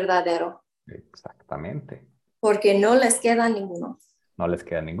 Es verdadero. Exactamente. Porque no les queda ninguno. No les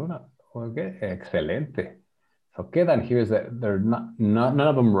queda ninguno. Ok, excelente. So quedan here is that none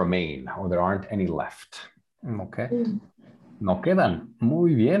of them remain or there aren't any left. Okay. No quedan.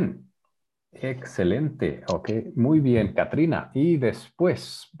 Muy bien. Excelente. Ok, muy bien, Katrina. Y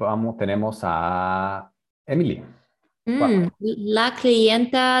después tenemos a Emily. La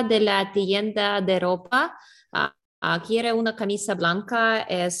clienta de la tienda de ropa quiere una camisa blanca,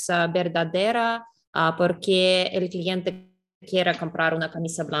 es verdadera porque el cliente quiere comprar una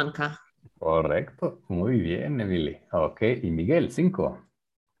camisa blanca. Correcto. Muy bien, Emily. Ok, y Miguel, 5.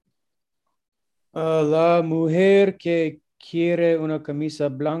 La mujer que quiere una camisa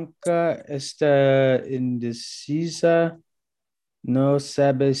blanca está indecisa. No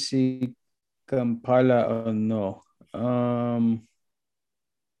sabe si comprarla o no. Can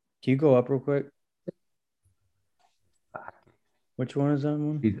you go up real quick? Which one is that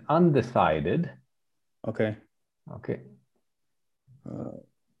one? He's undecided. Okay. Okay.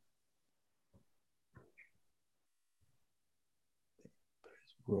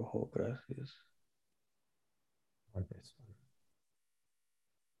 Rojo, gracias.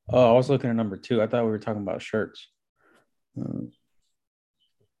 Oh, I was looking at number 2. I thought we were talking about shirts.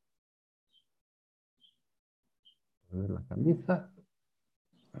 La camisa.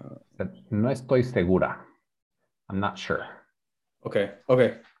 No estoy segura. I'm not sure. Okay.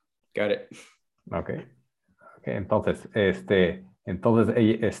 Got it. Okay. Entonces, ¿es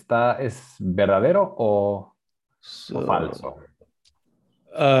verdadero o falso?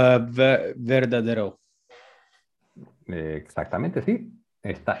 Verdadero. Exactamente, sí.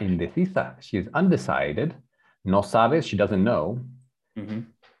 Está indecisa. She is undecided. No sabe, she doesn't know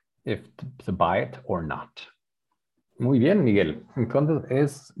if to buy it or not. Muy bien, Miguel. Entonces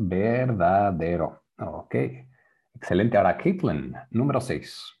es verdadero. Ok. Excelente. Ahora, Caitlin, número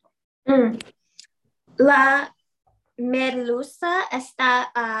 6. La merluza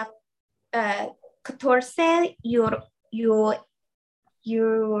está a 14 euros.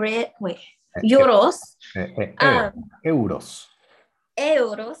 euros, Euros.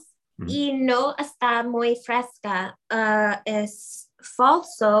 euros, y no está muy fresca. Es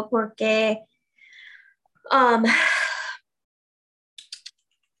falso porque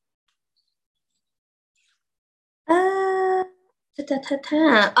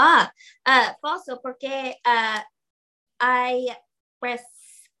falso porque hay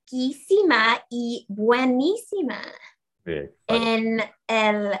fresquísima y buenísima en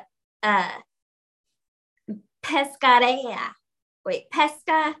el pescadería. Wait,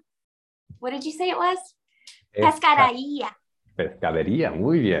 what did you say it was? Pescadería. Pescadería,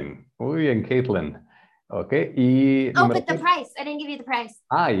 muy bien, Caitlin. Ok, y Oh, but the price, I didn't give you the price.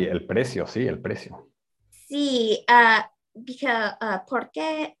 Y el precio, sí, el precio. Sí, because,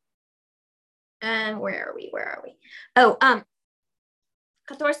 porque, where are we? Oh,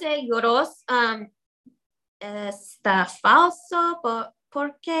 14 euros, está falso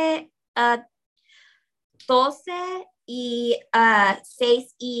porque 12 y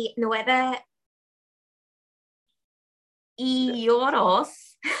 6 y 9 y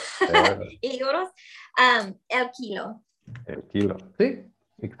euros, euros, el kilo. El kilo, sí,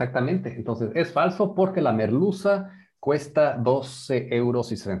 exactamente. Entonces, es falso porque la merluza cuesta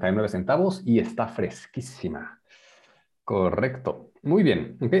 12,69 € y está fresquísima. Correcto. Muy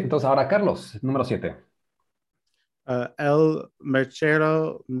bien. Okay, entonces, ahora, Carlos, número 7. El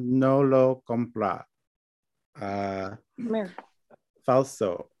merchero no lo compra.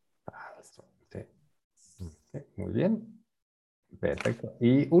 Falso. Sí. Okay, muy bien. Perfecto.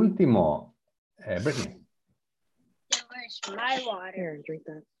 Y último, Brittany. My water. Drink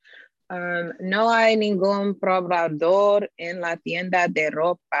that. No hay ningún probador en la tienda de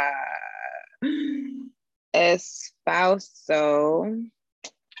ropa. Es falso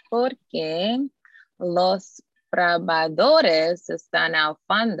porque los probadores están al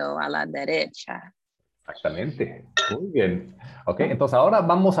fondo a la derecha. Exactamente. Muy bien. Ok, entonces ahora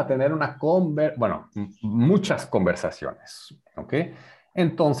vamos a tener muchas conversaciones. Ok,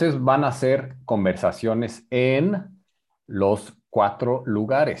 entonces van a ser conversaciones en los 4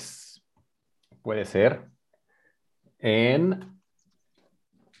 lugares. Puede ser en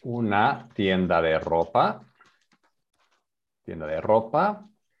una tienda de ropa,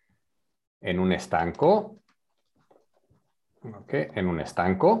 en un estanco, ok, en un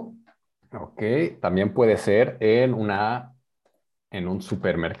estanco, ok, también puede ser en un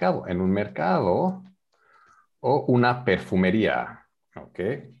supermercado, en un mercado o una perfumería, ok,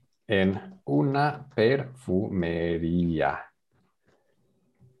 en una perfumería.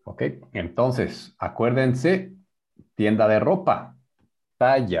 Ok, entonces, acuérdense, tienda de ropa,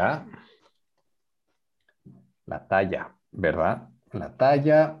 talla, la talla, ¿verdad? La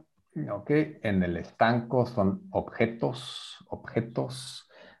talla, ok, en el estanco son objetos,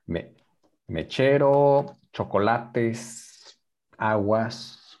 mechero, chocolates,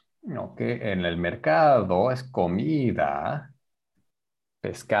 aguas, ok, en el mercado es comida,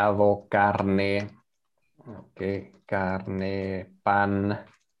 pescado, carne, ok, carne, pan,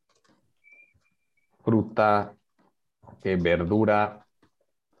 fruta, ok, verdura.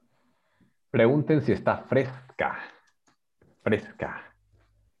 Pregunten si está fresca.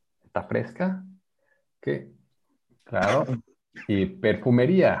 ¿Está fresca? Ok, claro. Y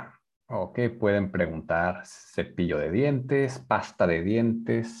perfumería. Ok, pueden preguntar cepillo de dientes, pasta de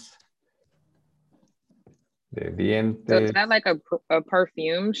dientes. So is that like a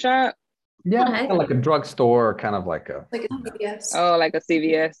perfume shop? Yeah, kind of like a drugstore, kind of like a... Like a CVS. Oh, like a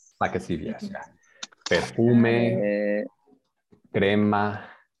CVS. Like a CVS, yeah. Perfume, crema.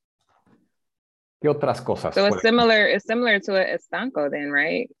 ¿Qué otras cosas? So it's similar to an estanco then,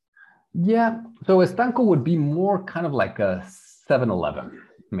 right? Yeah, so estanco would be more kind of like a 7-Eleven,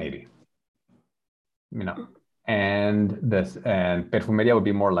 maybe. You know, and perfumeria would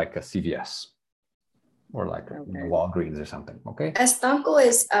be more like a CVS or like a Walgreens or something, okay? Estanco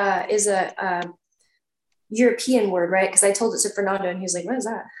is a European word, right? Because I told it to Fernando and he was like, what is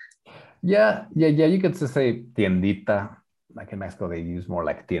that? Yeah, you could just say tiendita. Like in Mexico, they use more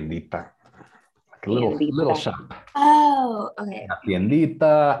like tiendita. Like a little shop. Oh, okay. Una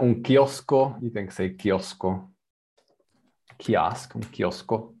tiendita, un kiosco. You can say kiosco. Kiosk, un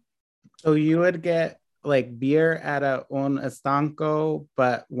kiosco. So you would get like beer at un estanco,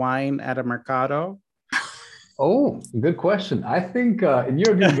 but wine at a mercado? Oh, good question. I think in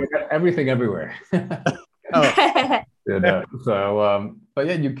Europe, you get everything everywhere. But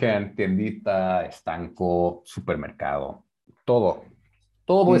yeah, you can tiendita, estanco, supermercado, todo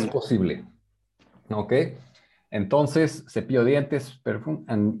es posible, ¿ok? Entonces, cepillo de dientes, perfume,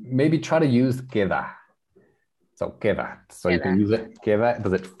 and maybe try to use queda. So queda. So you can use it, queda.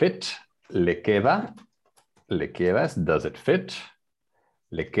 Does it fit? Le queda. Le queda es does it fit?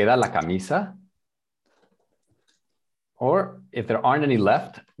 Le queda la camisa. Or if there aren't any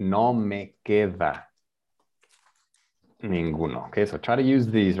left, no me queda ninguno. Okay, so try to use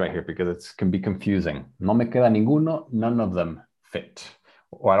these right here because it can be confusing. No me queda ninguno, none of them fit.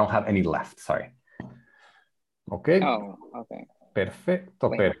 Or I don't have any left, sorry. Okay. Oh, okay. Perfecto,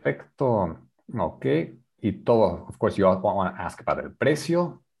 Wait. perfecto. Okay. Y todo, of course, you all want to ask about el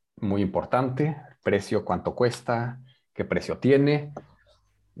precio. Muy importante. Precio, cuánto cuesta, qué precio tiene.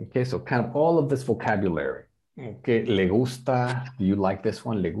 Okay, so kind of all of this vocabulary. Okay, le gusta, do you like this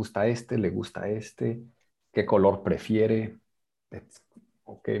one? Le gusta este, le gusta este. ¿Qué color prefiere?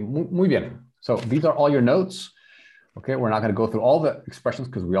 Okay, muy bien. So these are all your notes. Okay, we're not going to go through all the expressions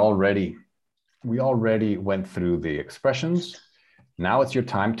because we already went through the expressions. Now it's your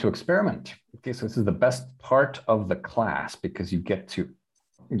time to experiment. Okay, so this is the best part of the class because you get to,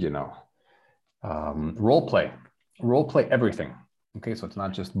 role play everything. Okay, so it's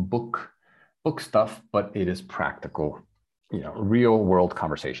not just book stuff, but it is practical, real world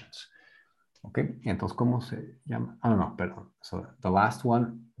conversations. Okay, entonces, ¿cómo se llama? I don't know, but so the last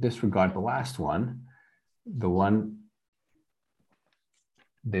one, disregard the last one, the one,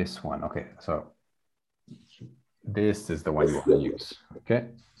 this one. Okay, so this is the one you want to use. Okay,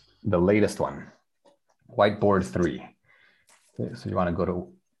 the latest one, whiteboard 3. Okay, so you want to go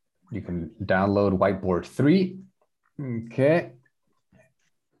to, you can download whiteboard 3. Okay,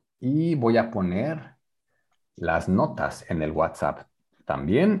 y voy a poner las notas en el WhatsApp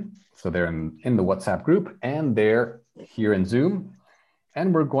también. So they're in the WhatsApp group and they're here in Zoom.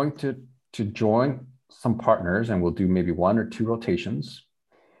 And we're going to join some partners and we'll do maybe 1 or 2 rotations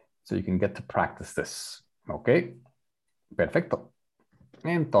so you can get to practice this. Okay, perfecto.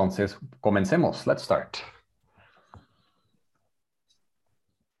 Entonces, comencemos. Let's start.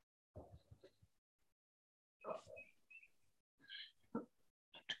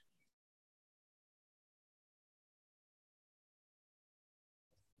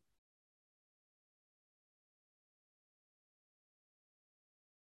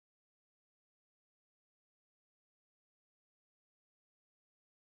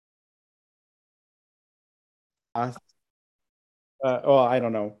 I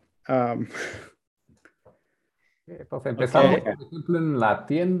don't know. Entonces empezamos, por ejemplo, en la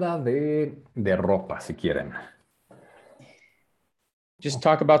tienda de ropa, si quieren. Just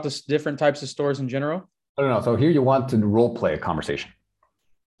talk about the different types of stores in general. I don't know. So here you want to role play a conversation.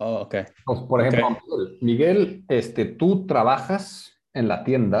 Oh, okay. Pues, por ejemplo, Miguel, tú trabajas en la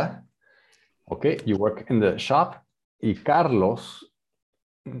tienda. Okay, you work in the shop. Y Carlos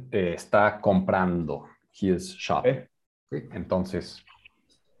está comprando. He is shopping. Okay. Entonces.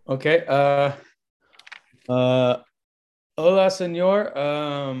 Okay. Hola, señor.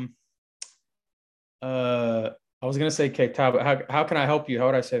 I was gonna say que tal, but how can I help you? How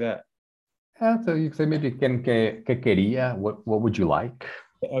would I say that? So you say maybe ¿qué quería? What would you like?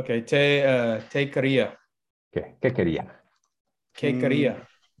 Okay, te quería. ¿Qué quería? ¿Qué quería?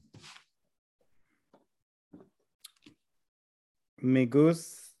 Me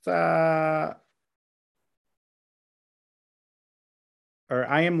gusta, or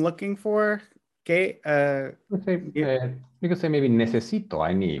I am looking for. Que, you could say maybe necesito,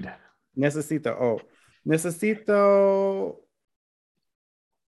 I need. Necesito, necesito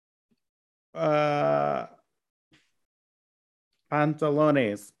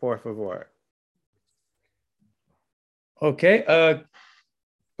pantalones, por favor. Okay,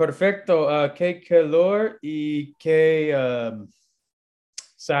 perfecto. ¿Qué color y qué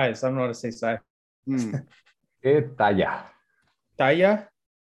size? I don't know how to say size. ¿Qué talla? Talla?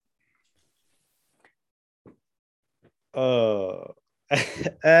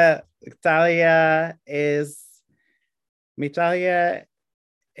 Talla is, mi talla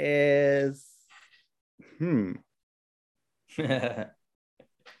is,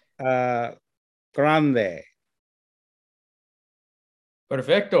 grande.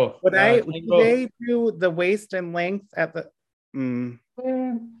 Perfecto. Would I do the waist and length at the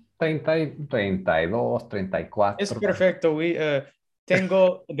 32, 34. Es perfecto.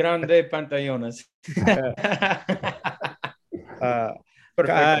 Tengo grande pantalones.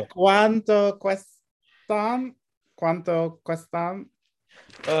 Perfecto. ¿Cuánto cuestan? ¿Cuánto cuestan?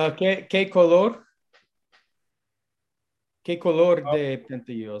 ¿Qué color? ¿Qué color de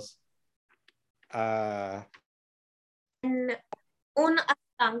pantalones? Un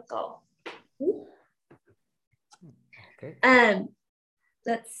estanco. Okay.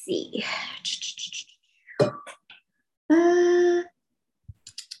 Let's see.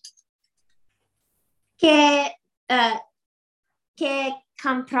 ¿Qué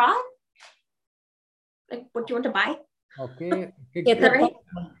comprar? Like, what do you want to buy? Okay. ¿Qué te Right?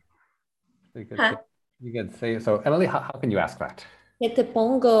 pongo? You could say, so Emily, how can you ask that? ¿Qué te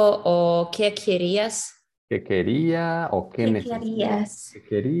pongo o qué querías? ¿Qué quería o qué ¿Qué necesita? querías? ¿Qué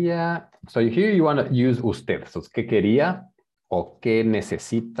quería? So here you want to use usted. So ¿qué quería o qué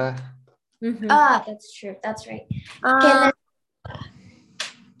necesita? Ujú. That's true. That's right. Ah,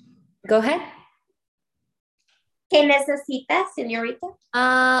 go ahead. ¿Qué necesitas, señorita?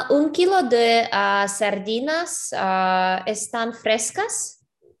 1 kilo de sardinas están frescas.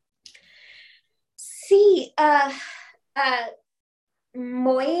 Sí,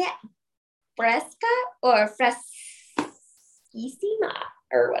 muy fresca or fresquísima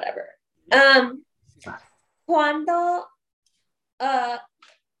or whatever. Cuando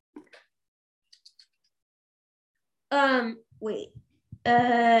wait.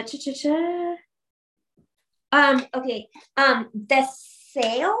 Okay.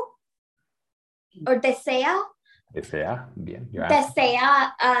 Deseo or desea Desea. Bien. You're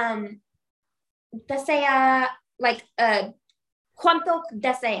asking. desea like cuánto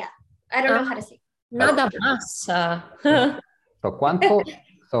desea. I don't know how to say. Nada más. So ¿cuánto?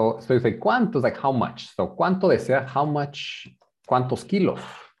 So you say ¿cuánto? Is like how much. So ¿cuánto desea? How much? ¿Cuántos kilos?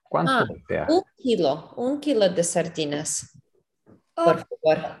 ¿Cuánto desea? 1 kilo de sardinas. Por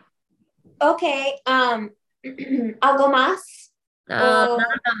favor. Okay. Algo más. Nada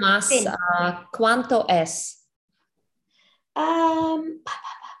más. fin. ¿Cuánto es?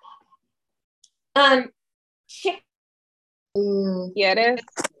 Chick. ¿Quieres?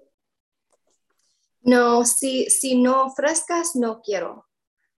 No, si no frescas, no quiero.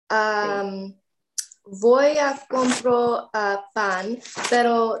 Voy a comprar pan,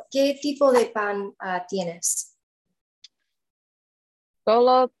 pero ¿qué tipo de pan tienes?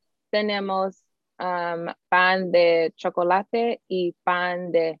 Solo tenemos pan de chocolate y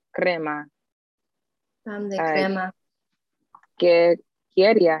pan de crema. Pan de Ay. crema. ¿Qué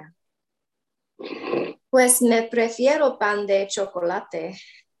quería? Pues me prefiero pan de chocolate,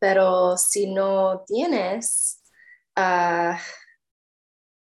 pero si no tienes, what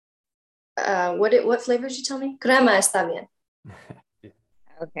flavor did you tell me? Crema está bien.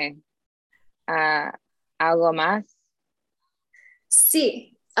 Okay. ¿Algo más?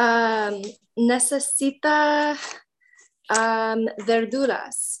 Sí, necesita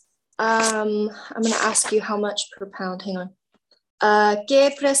verduras. I'm going to ask you how much per pound. Hang on.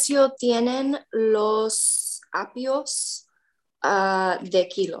 ¿Qué precio tienen los apios de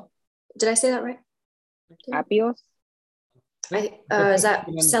kilo? Did I say that right? ¿Apios? Is that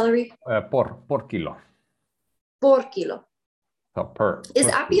celery? Por kilo. Por kilo. So per. Is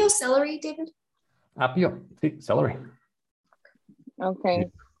per apio celery, David? Apio. Sí, celery.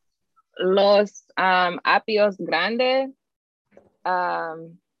 Okay. Los apios grandes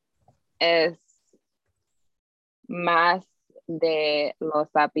es más de los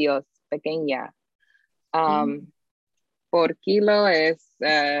apios pequeños. Por kilo es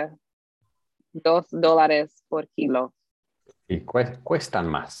 $2 por kilo. Y cuestan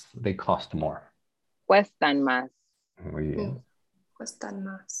más. They cost more. Cuestan más. Muy bien. Cuestan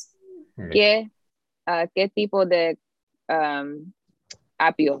más. Muy bien. ¿Qué tipo de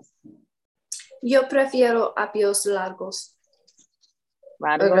apios? Yo prefiero apios largos. o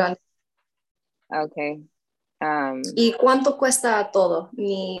 ¿Largos? grandes. Okay. ¿Y cuánto cuesta todo?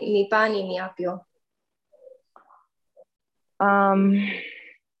 Mi pan y mi apio.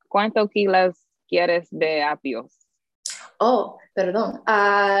 ¿Cuántos kilos quieres de apios? Oh, perdón.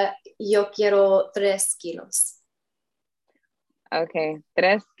 Yo quiero 3 kilos. Okay,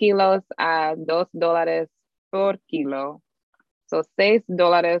 3 kilos a $2 por kilo. So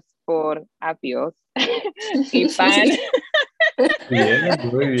 $6 por apios. Y pan. Bien,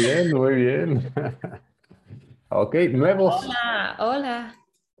 muy bien, muy bien. Ok, nuevos. Hola, hola.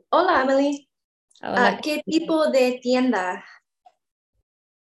 Hola, Emily. Hola. ¿Qué tipo de tienda?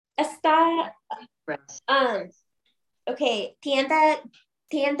 Está okay,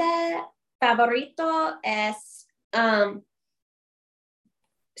 tienda favorito es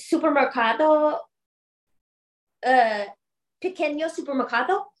supermercado, pequeño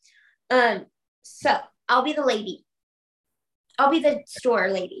supermercado. So I'll be the lady. I'll be the store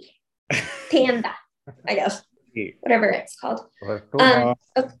lady. Tienda, I guess. Whatever it's called.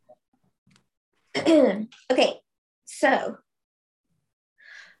 Okay, so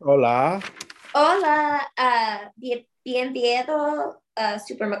Hola. hola, bienvenido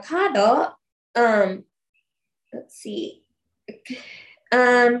supermercado. Let's see.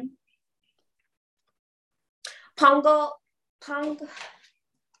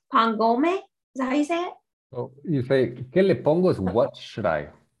 Pongome, is that how you say it? So you say, ¿qué le pongo? Es what should I?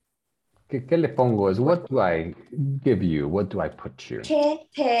 ¿Qué le pongo? Es what do I give you? What do I put you? ¿Qué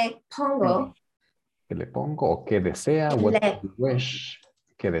te pongo? ¿Qué le pongo? ¿O qué desea? What do you wish?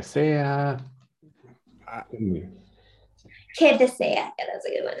 ¿Qué desea? ¿Qué desea? Yeah, that's a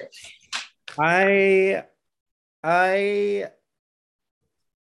good one. I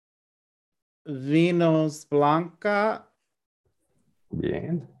vinos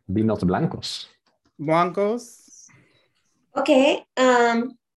Bien. Vinos blancos. blancos. Okay.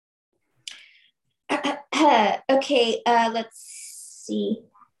 Okay. Let's see.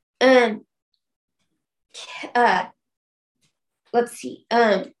 Let's see.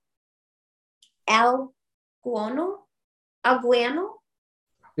 Alguano.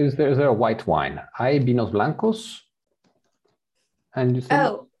 Is there a white wine? Hay vinos blancos? And you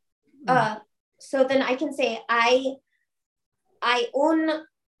say So then I can say I un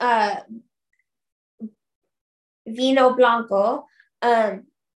vino blanco.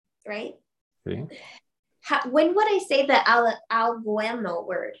 Right? sí. When would I say the alguano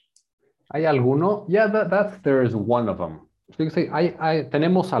word? ¿Hay alguno? Yeah, there is one of them. So you can say,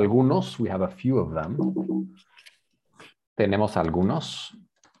 tenemos algunos. We have a few of them. Tenemos algunos.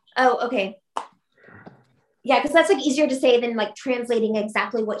 Oh, okay. Yeah, because that's like easier to say than like translating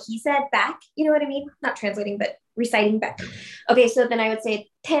exactly what he said back. You know what I mean? Not translating, but reciting back. Okay, so then I would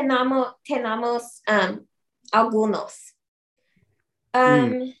say tenamos algunos.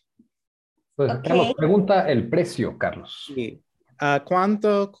 Pues, Okay. pregunta el precio, Carlos. Sí.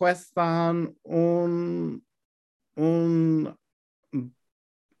 ¿Cuánto cuestan un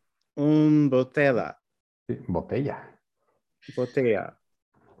botella? Sí, botella. Botella.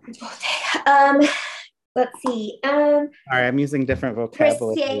 Let's see. All right, I'm using different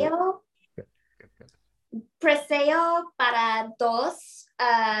vocabulary. Preseo para dos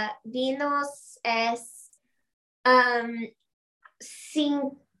vinos es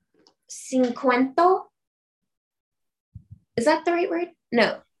 50. Is that the right word?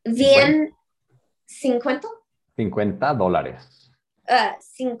 No. Bien 50? $50.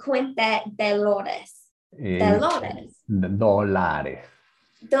 50 dólares.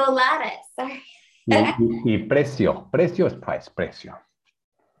 Dólares. Sorry. Y precio. Precio es price. Precio.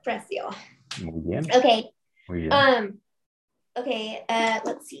 Precio. Muy bien. Okay. Muy bien. Okay.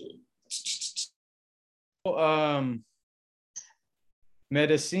 Let's see.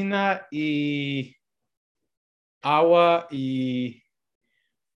 Medicina y agua y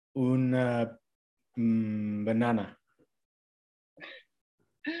una banana.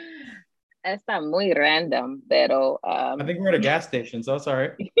 Está muy random, pero I think we're at a gas station, so sorry.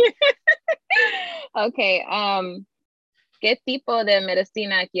 Okay. ¿Qué tipo de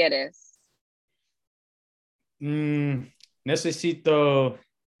medicina quieres? Necesito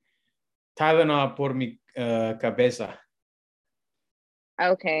Tylenol por mi cabeza.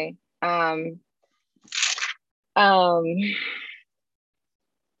 Okay.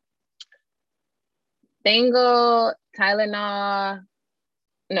 Tengo Tylenol.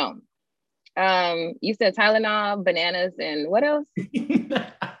 No. You said Tylenol, bananas, and what else?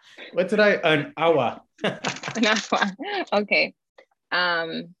 What did I? An agua. Okay.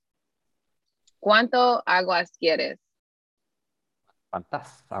 ¿Cuánto aguas quieres?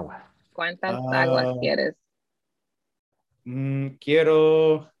 ¿Cuántas aguas? ¿Cuántas aguas quieres?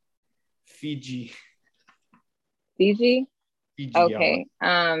 Quiero Fiji. Fiji? Fiji Okay.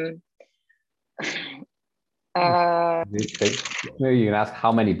 Maybe you can ask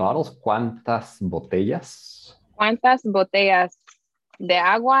how many bottles? ¿Cuántas botellas? ¿Cuántas botellas de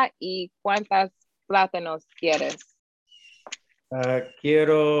agua y cuántas plátanos quieres?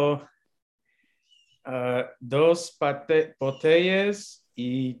 Quiero 2 botellas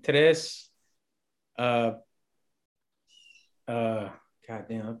y 3 God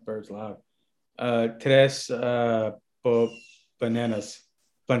damn, that bird's loud. 3 bananas.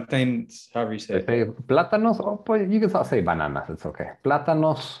 Plantains, however you say it. Plátanos? Oh, pues you can say bananas. It's okay.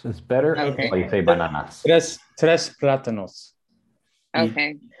 Plátanos is better. Okay. Or you say bananas. 3 plátanos.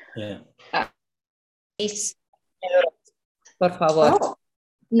 Okay. Yeah. Por favor. Oh,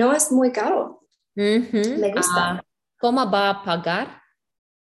 no es muy caro. Me gusta. ¿Cómo va a pagar?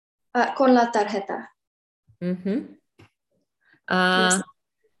 Con la tarjeta. Yes.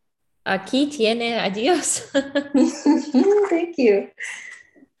 Aquí tiene, adiós. Thank you.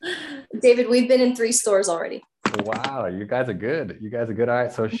 David, we've been in 3 stores already. Wow, you guys are good. You guys are good. All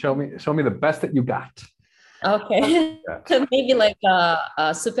right, so show me the best that you got. Okay. Maybe like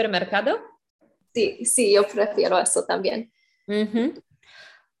a supermercado. Sí, yo prefiero eso también.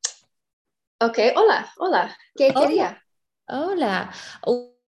 Okay, hola. ¿Qué quería? Hola.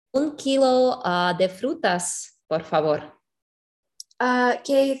 1 kilo de frutas, por favor.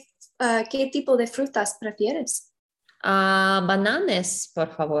 ¿Qué ¿Qué tipo de frutas prefieres? Bananas, por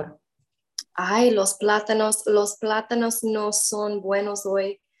favor. Ay, los plátanos no son buenos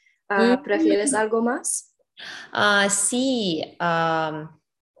hoy. ¿Prefieres algo más? Sí,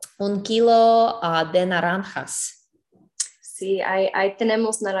 1 kilo de naranjas. Sí, ahí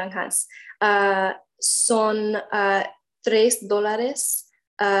tenemos naranjas. Son $3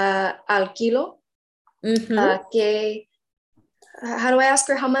 al kilo. How do I ask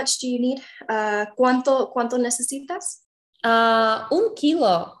her how much do you need? ¿Cuánto necesitas? 1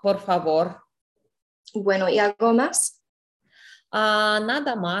 kilo, por favor. Bueno, ¿y algo más?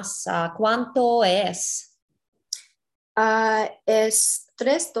 Nada más. ¿Cuánto es? Es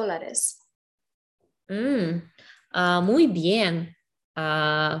 $3. Muy bien.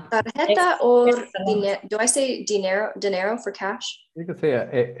 ¿Tarjeta o dinero? Do I say dinero for cash? You could say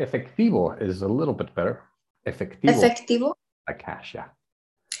efectivo is a little bit better. Efectivo. Efectivo. Like cash, yeah.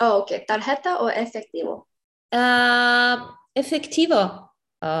 Oh, ok. ¿Tarjeta o efectivo? Efectivo,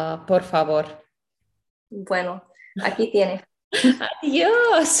 por favor. Bueno, aquí tiene.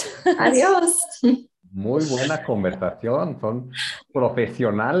 Adiós. Adiós. Muy buena conversación. Son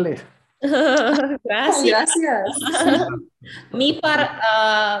profesionales. Gracias. Gracias.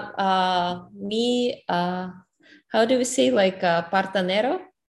 How do we say like partanero?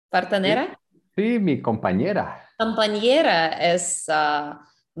 Partanera? Sí, mi compañera. Compañera es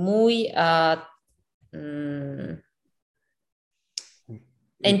muy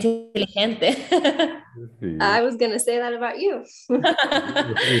inteligente. Sí. I was going to say that about you.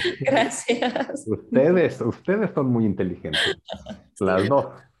 Gracias. Ustedes son muy inteligentes. Las dos.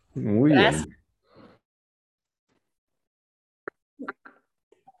 Muy Gracias. bien.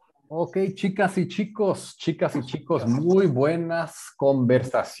 Ok, chicas y chicos, muy buenas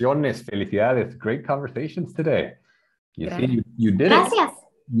conversaciones. Felicidades. Great conversations today. You see, you did it. Gracias.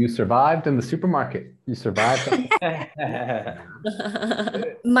 You survived in the supermarket. You survived.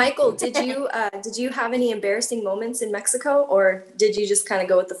 Michael, did you have any embarrassing moments in Mexico, or did you just kind of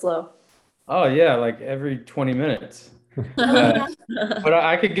go with the flow? Oh yeah, like every 20 minutes. But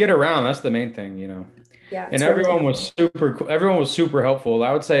I could get around. That's the main thing, you know. Yeah. And totally. everyone was super helpful.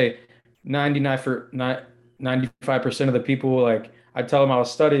 I would say 95% of the people, like I tell them I was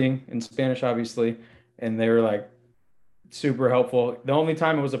studying in Spanish, obviously, and they were like super helpful. The only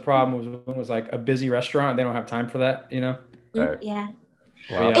time it was a problem was when it was like a busy restaurant. They don't have time for that, you know? Yeah. Wow. Yeah.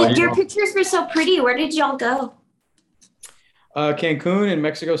 And your pictures were so pretty. Where did y'all go? Cancun in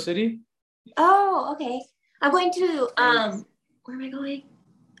Mexico City. Oh, okay. I'm going to where am I going?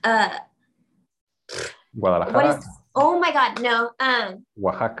 Guadalajara. What is, oh my god, no.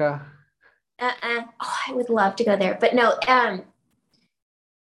 Oaxaca. Oh, I would love to go there, but no.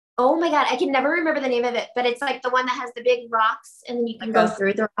 Oh my god, I can never remember the name of it, but it's like the one that has the big rocks and then you can go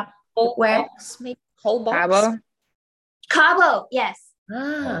through the rock. Where? Whole box? Cabo? Cabo, yes.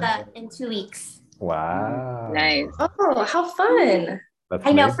 Ah. In 2 weeks. Wow. Nice. Oh, how fun. That's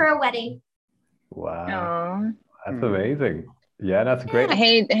I know, amazing. for a wedding. Wow. Aw. That's amazing. Yeah, that's great.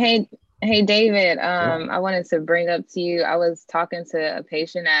 Hey, David. I wanted to bring up to you. I was talking to a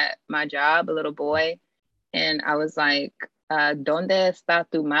patient at my job, a little boy, and I was like, "¿Dónde está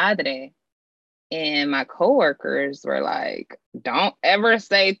tu madre?" And my coworkers were like, "Don't ever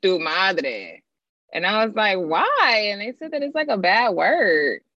say tu madre." And I was like, "Why?" And they said that it's like a bad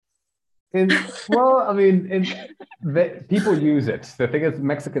word. Well, I mean, people use it. The thing is,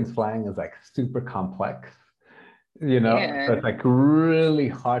 Mexican slang is like super complex, you know? Yeah. So it's like really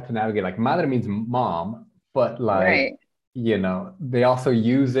hard to navigate. Like madre means mom, but like, Right. you know, they also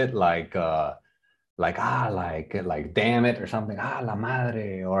use it like damn it or something. La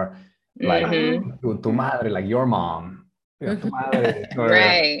madre, or like tu madre, like your mom. You know, tu madre, or,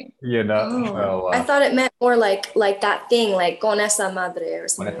 Right. you know. Oh, So, I thought it meant more like that thing, like con esa madre or con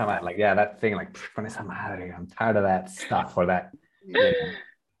something. esa madre, like, yeah, that thing, like con esa madre. I'm tired of that stuff, or that, you know,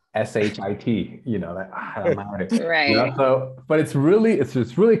 shit, you know, that la madre. Right. You know? So, but it's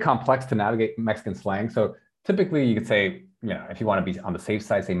really complex to navigate Mexican slang. So typically, you could say, you know, if you want to be on the safe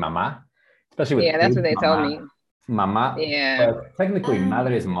side, say mama, especially with Yeah, that's kids, what they told me. Mama. Yeah. But technically,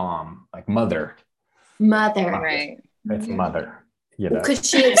 madre is mom, like mother. Mother. Right. It's mother. You know. Could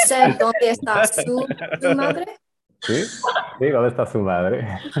she have said ¿Dónde está su madre? Sí, sí, ¿dónde está su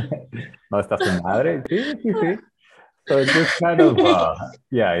madre? ¿Dónde está su madre? Sí, sí, sí. So it's just kind of,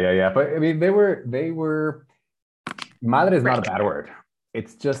 yeah. But I mean, they were, madre is not a bad word.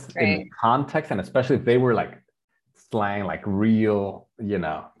 It's just in the context, and especially if they were like slang, like real, you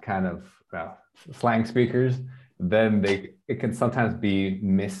know, kind of slang speakers, then it can sometimes be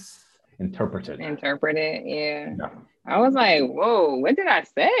interpreted. Interpreted, yeah. Yeah. I was like, whoa, what did I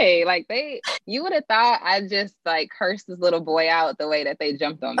say? Like you would have thought I just like cursed this little boy out the way that they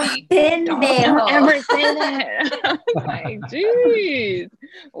jumped on me. Don't ever say that. I was like, geez,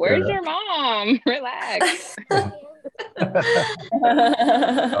 where's your mom? Relax.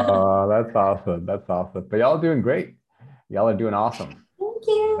 Oh, that's awesome. That's awesome. But y'all are doing great. Y'all are doing awesome. Thank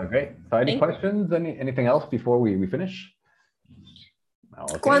you. Okay. So any questions? Anything else before we finish?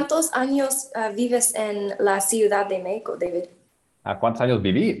 Okay. ¿Cuántos años vives en la Ciudad de México, David? ¿Cuántos años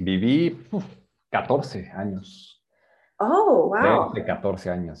viví? Viví 14 años. Oh, wow. 14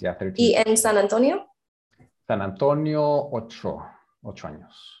 años, ya 13. ¿Y en San Antonio? San Antonio, 8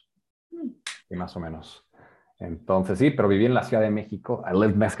 años. Y más o menos. Entonces, sí, pero viví en la Ciudad de México. I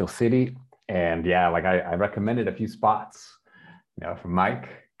lived in Mexico City. And yeah, like I recommended a few spots, for Mike,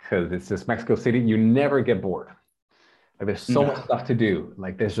 because it's just Mexico City. You never get bored. Like there's so much stuff to do.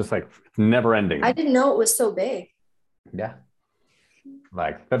 Like there's just like it's never ending. I didn't know it was so big. Yeah.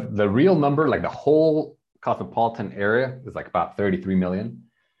 Like the real number, like the whole cosmopolitan area is like about 33 million.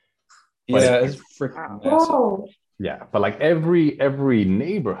 Yeah, it's freaking massive. Whoa. Yeah, but like every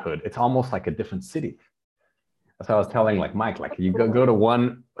neighborhood, it's almost like a different city. That's what I was telling like Mike, like you go to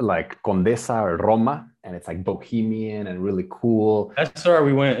one like Condesa or Roma, and it's like bohemian and really cool. That's where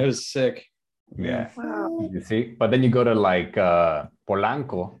we went. It was sick. Yeah. Wow. You see, but then you go to like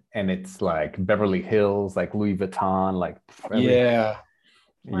Polanco, and it's like Beverly Hills, like Louis Vuitton, like yeah.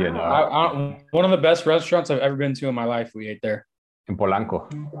 You know, one of the best restaurants I've ever been to in my life. We ate there in Polanco.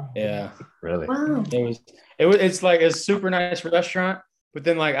 Yeah, really. Wow. It's like a super nice restaurant, but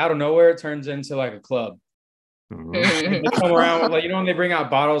then like out of nowhere, it turns into like a club. Mm-hmm. They come around with, like, when they bring out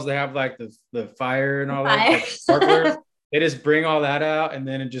bottles, they have like the fire and all that, like, sparklers. They just bring all that out, and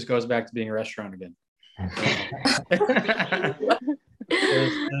then it just goes back to being a restaurant again.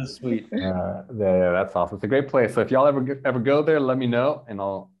 It was sweet. Yeah, that's awesome. It's a great place. So if y'all ever go there, let me know, and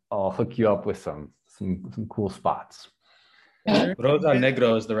I'll hook you up with some cool spots. Rosa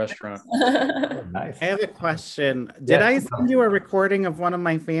Negro is the restaurant. Nice. I have a question. Did I send you a recording of one of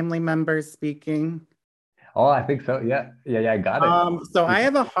my family members speaking? Oh, I think so. Yeah, I got it. So I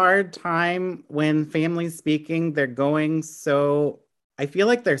have a hard time when families speaking, they're going so I feel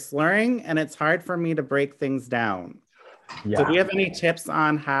like they're slurring, and it's hard for me to break things down. Yeah. So do you have any tips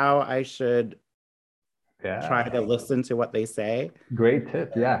on how I should try to listen to what they say? Great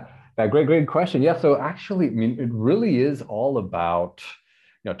tip. Yeah. Great question. Yeah. So actually, I mean, it really is all about,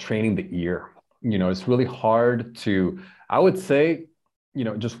 training the ear. It's really hard to, I would say,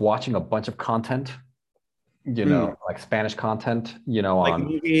 just watching a bunch of content, like Spanish content, like on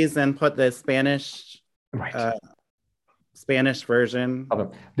movies, and put the Spanish, Spanish version.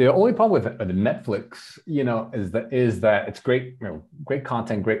 The only problem with Netflix, is that it's great, great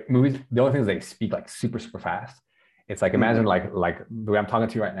content, great movies. The only thing is they speak like super, super fast. It's like, imagine like the way I'm talking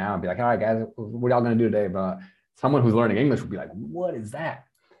to you right now and be like, all right, guys, what are y'all going to do today? But someone who's learning English would be like, what is that?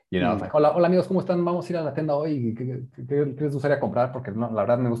 It's like, hola amigos, ¿cómo están? Vamos a ir a la tienda hoy. ¿Qué les gustaría comprar? Porque no, la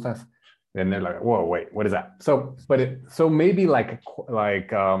verdad me gusta. And they're like, whoa, wait, what is that? So maybe like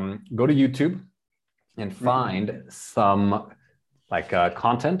go to YouTube and find some like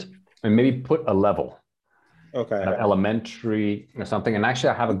content, and maybe put a level, elementary or something. And actually,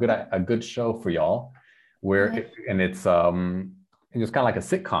 I have a good show for y'all where it's kind of like a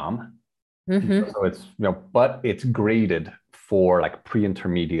sitcom. So it's but it's graded for like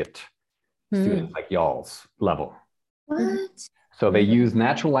pre-intermediate students, like y'all's level. What? So they use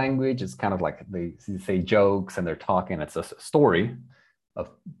natural language. It's kind of like they say jokes and they're talking. It's a story of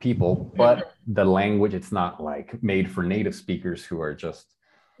people, but the language, it's not like made for native speakers who are just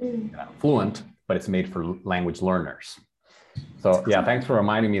fluent, but it's made for language learners. So yeah, thanks for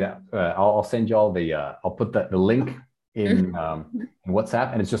reminding me that. I'll send you all I'll put the link in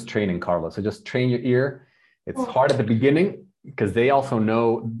WhatsApp, and it's just training, Carlos. So just train your ear. It's hard at the beginning because they also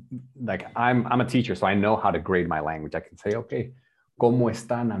know, like I'm a teacher, so I know how to grade my language. I can say, okay, ¿cómo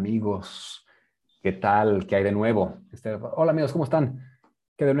están, amigos? ¿Qué tal? ¿Qué hay de nuevo? Hola amigos, ¿cómo están?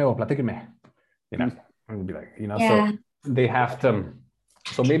 ¿Qué de nuevo? Platíquenme. And be like, so they have to,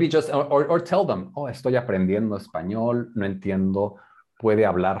 so maybe just, or tell them, estoy aprendiendo español, no entiendo, puede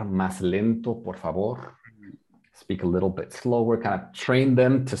hablar más lento, por favor. Speak a little bit slower, kind of train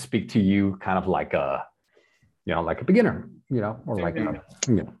them to speak to you kind of like a, like a beginner, or like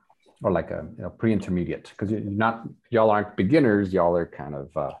or like a pre-intermediate, because y'all aren't beginners, y'all are kind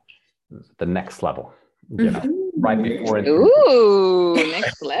of the next level, right before it. Ooh,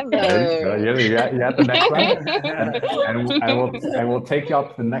 next level. You're at the next level, and I will take you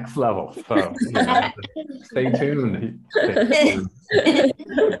up to the next level. So stay tuned.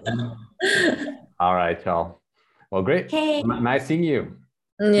 All right, y'all. Well, great. Okay. Nice seeing you.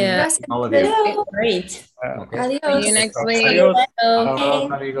 Yeah, Gracias. All of you. great. Okay. See Adiós. you next week. Adiós. Hello.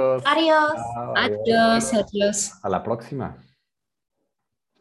 Adiós, amigos. Adios. Chao, Adiós, adiós. A la próxima.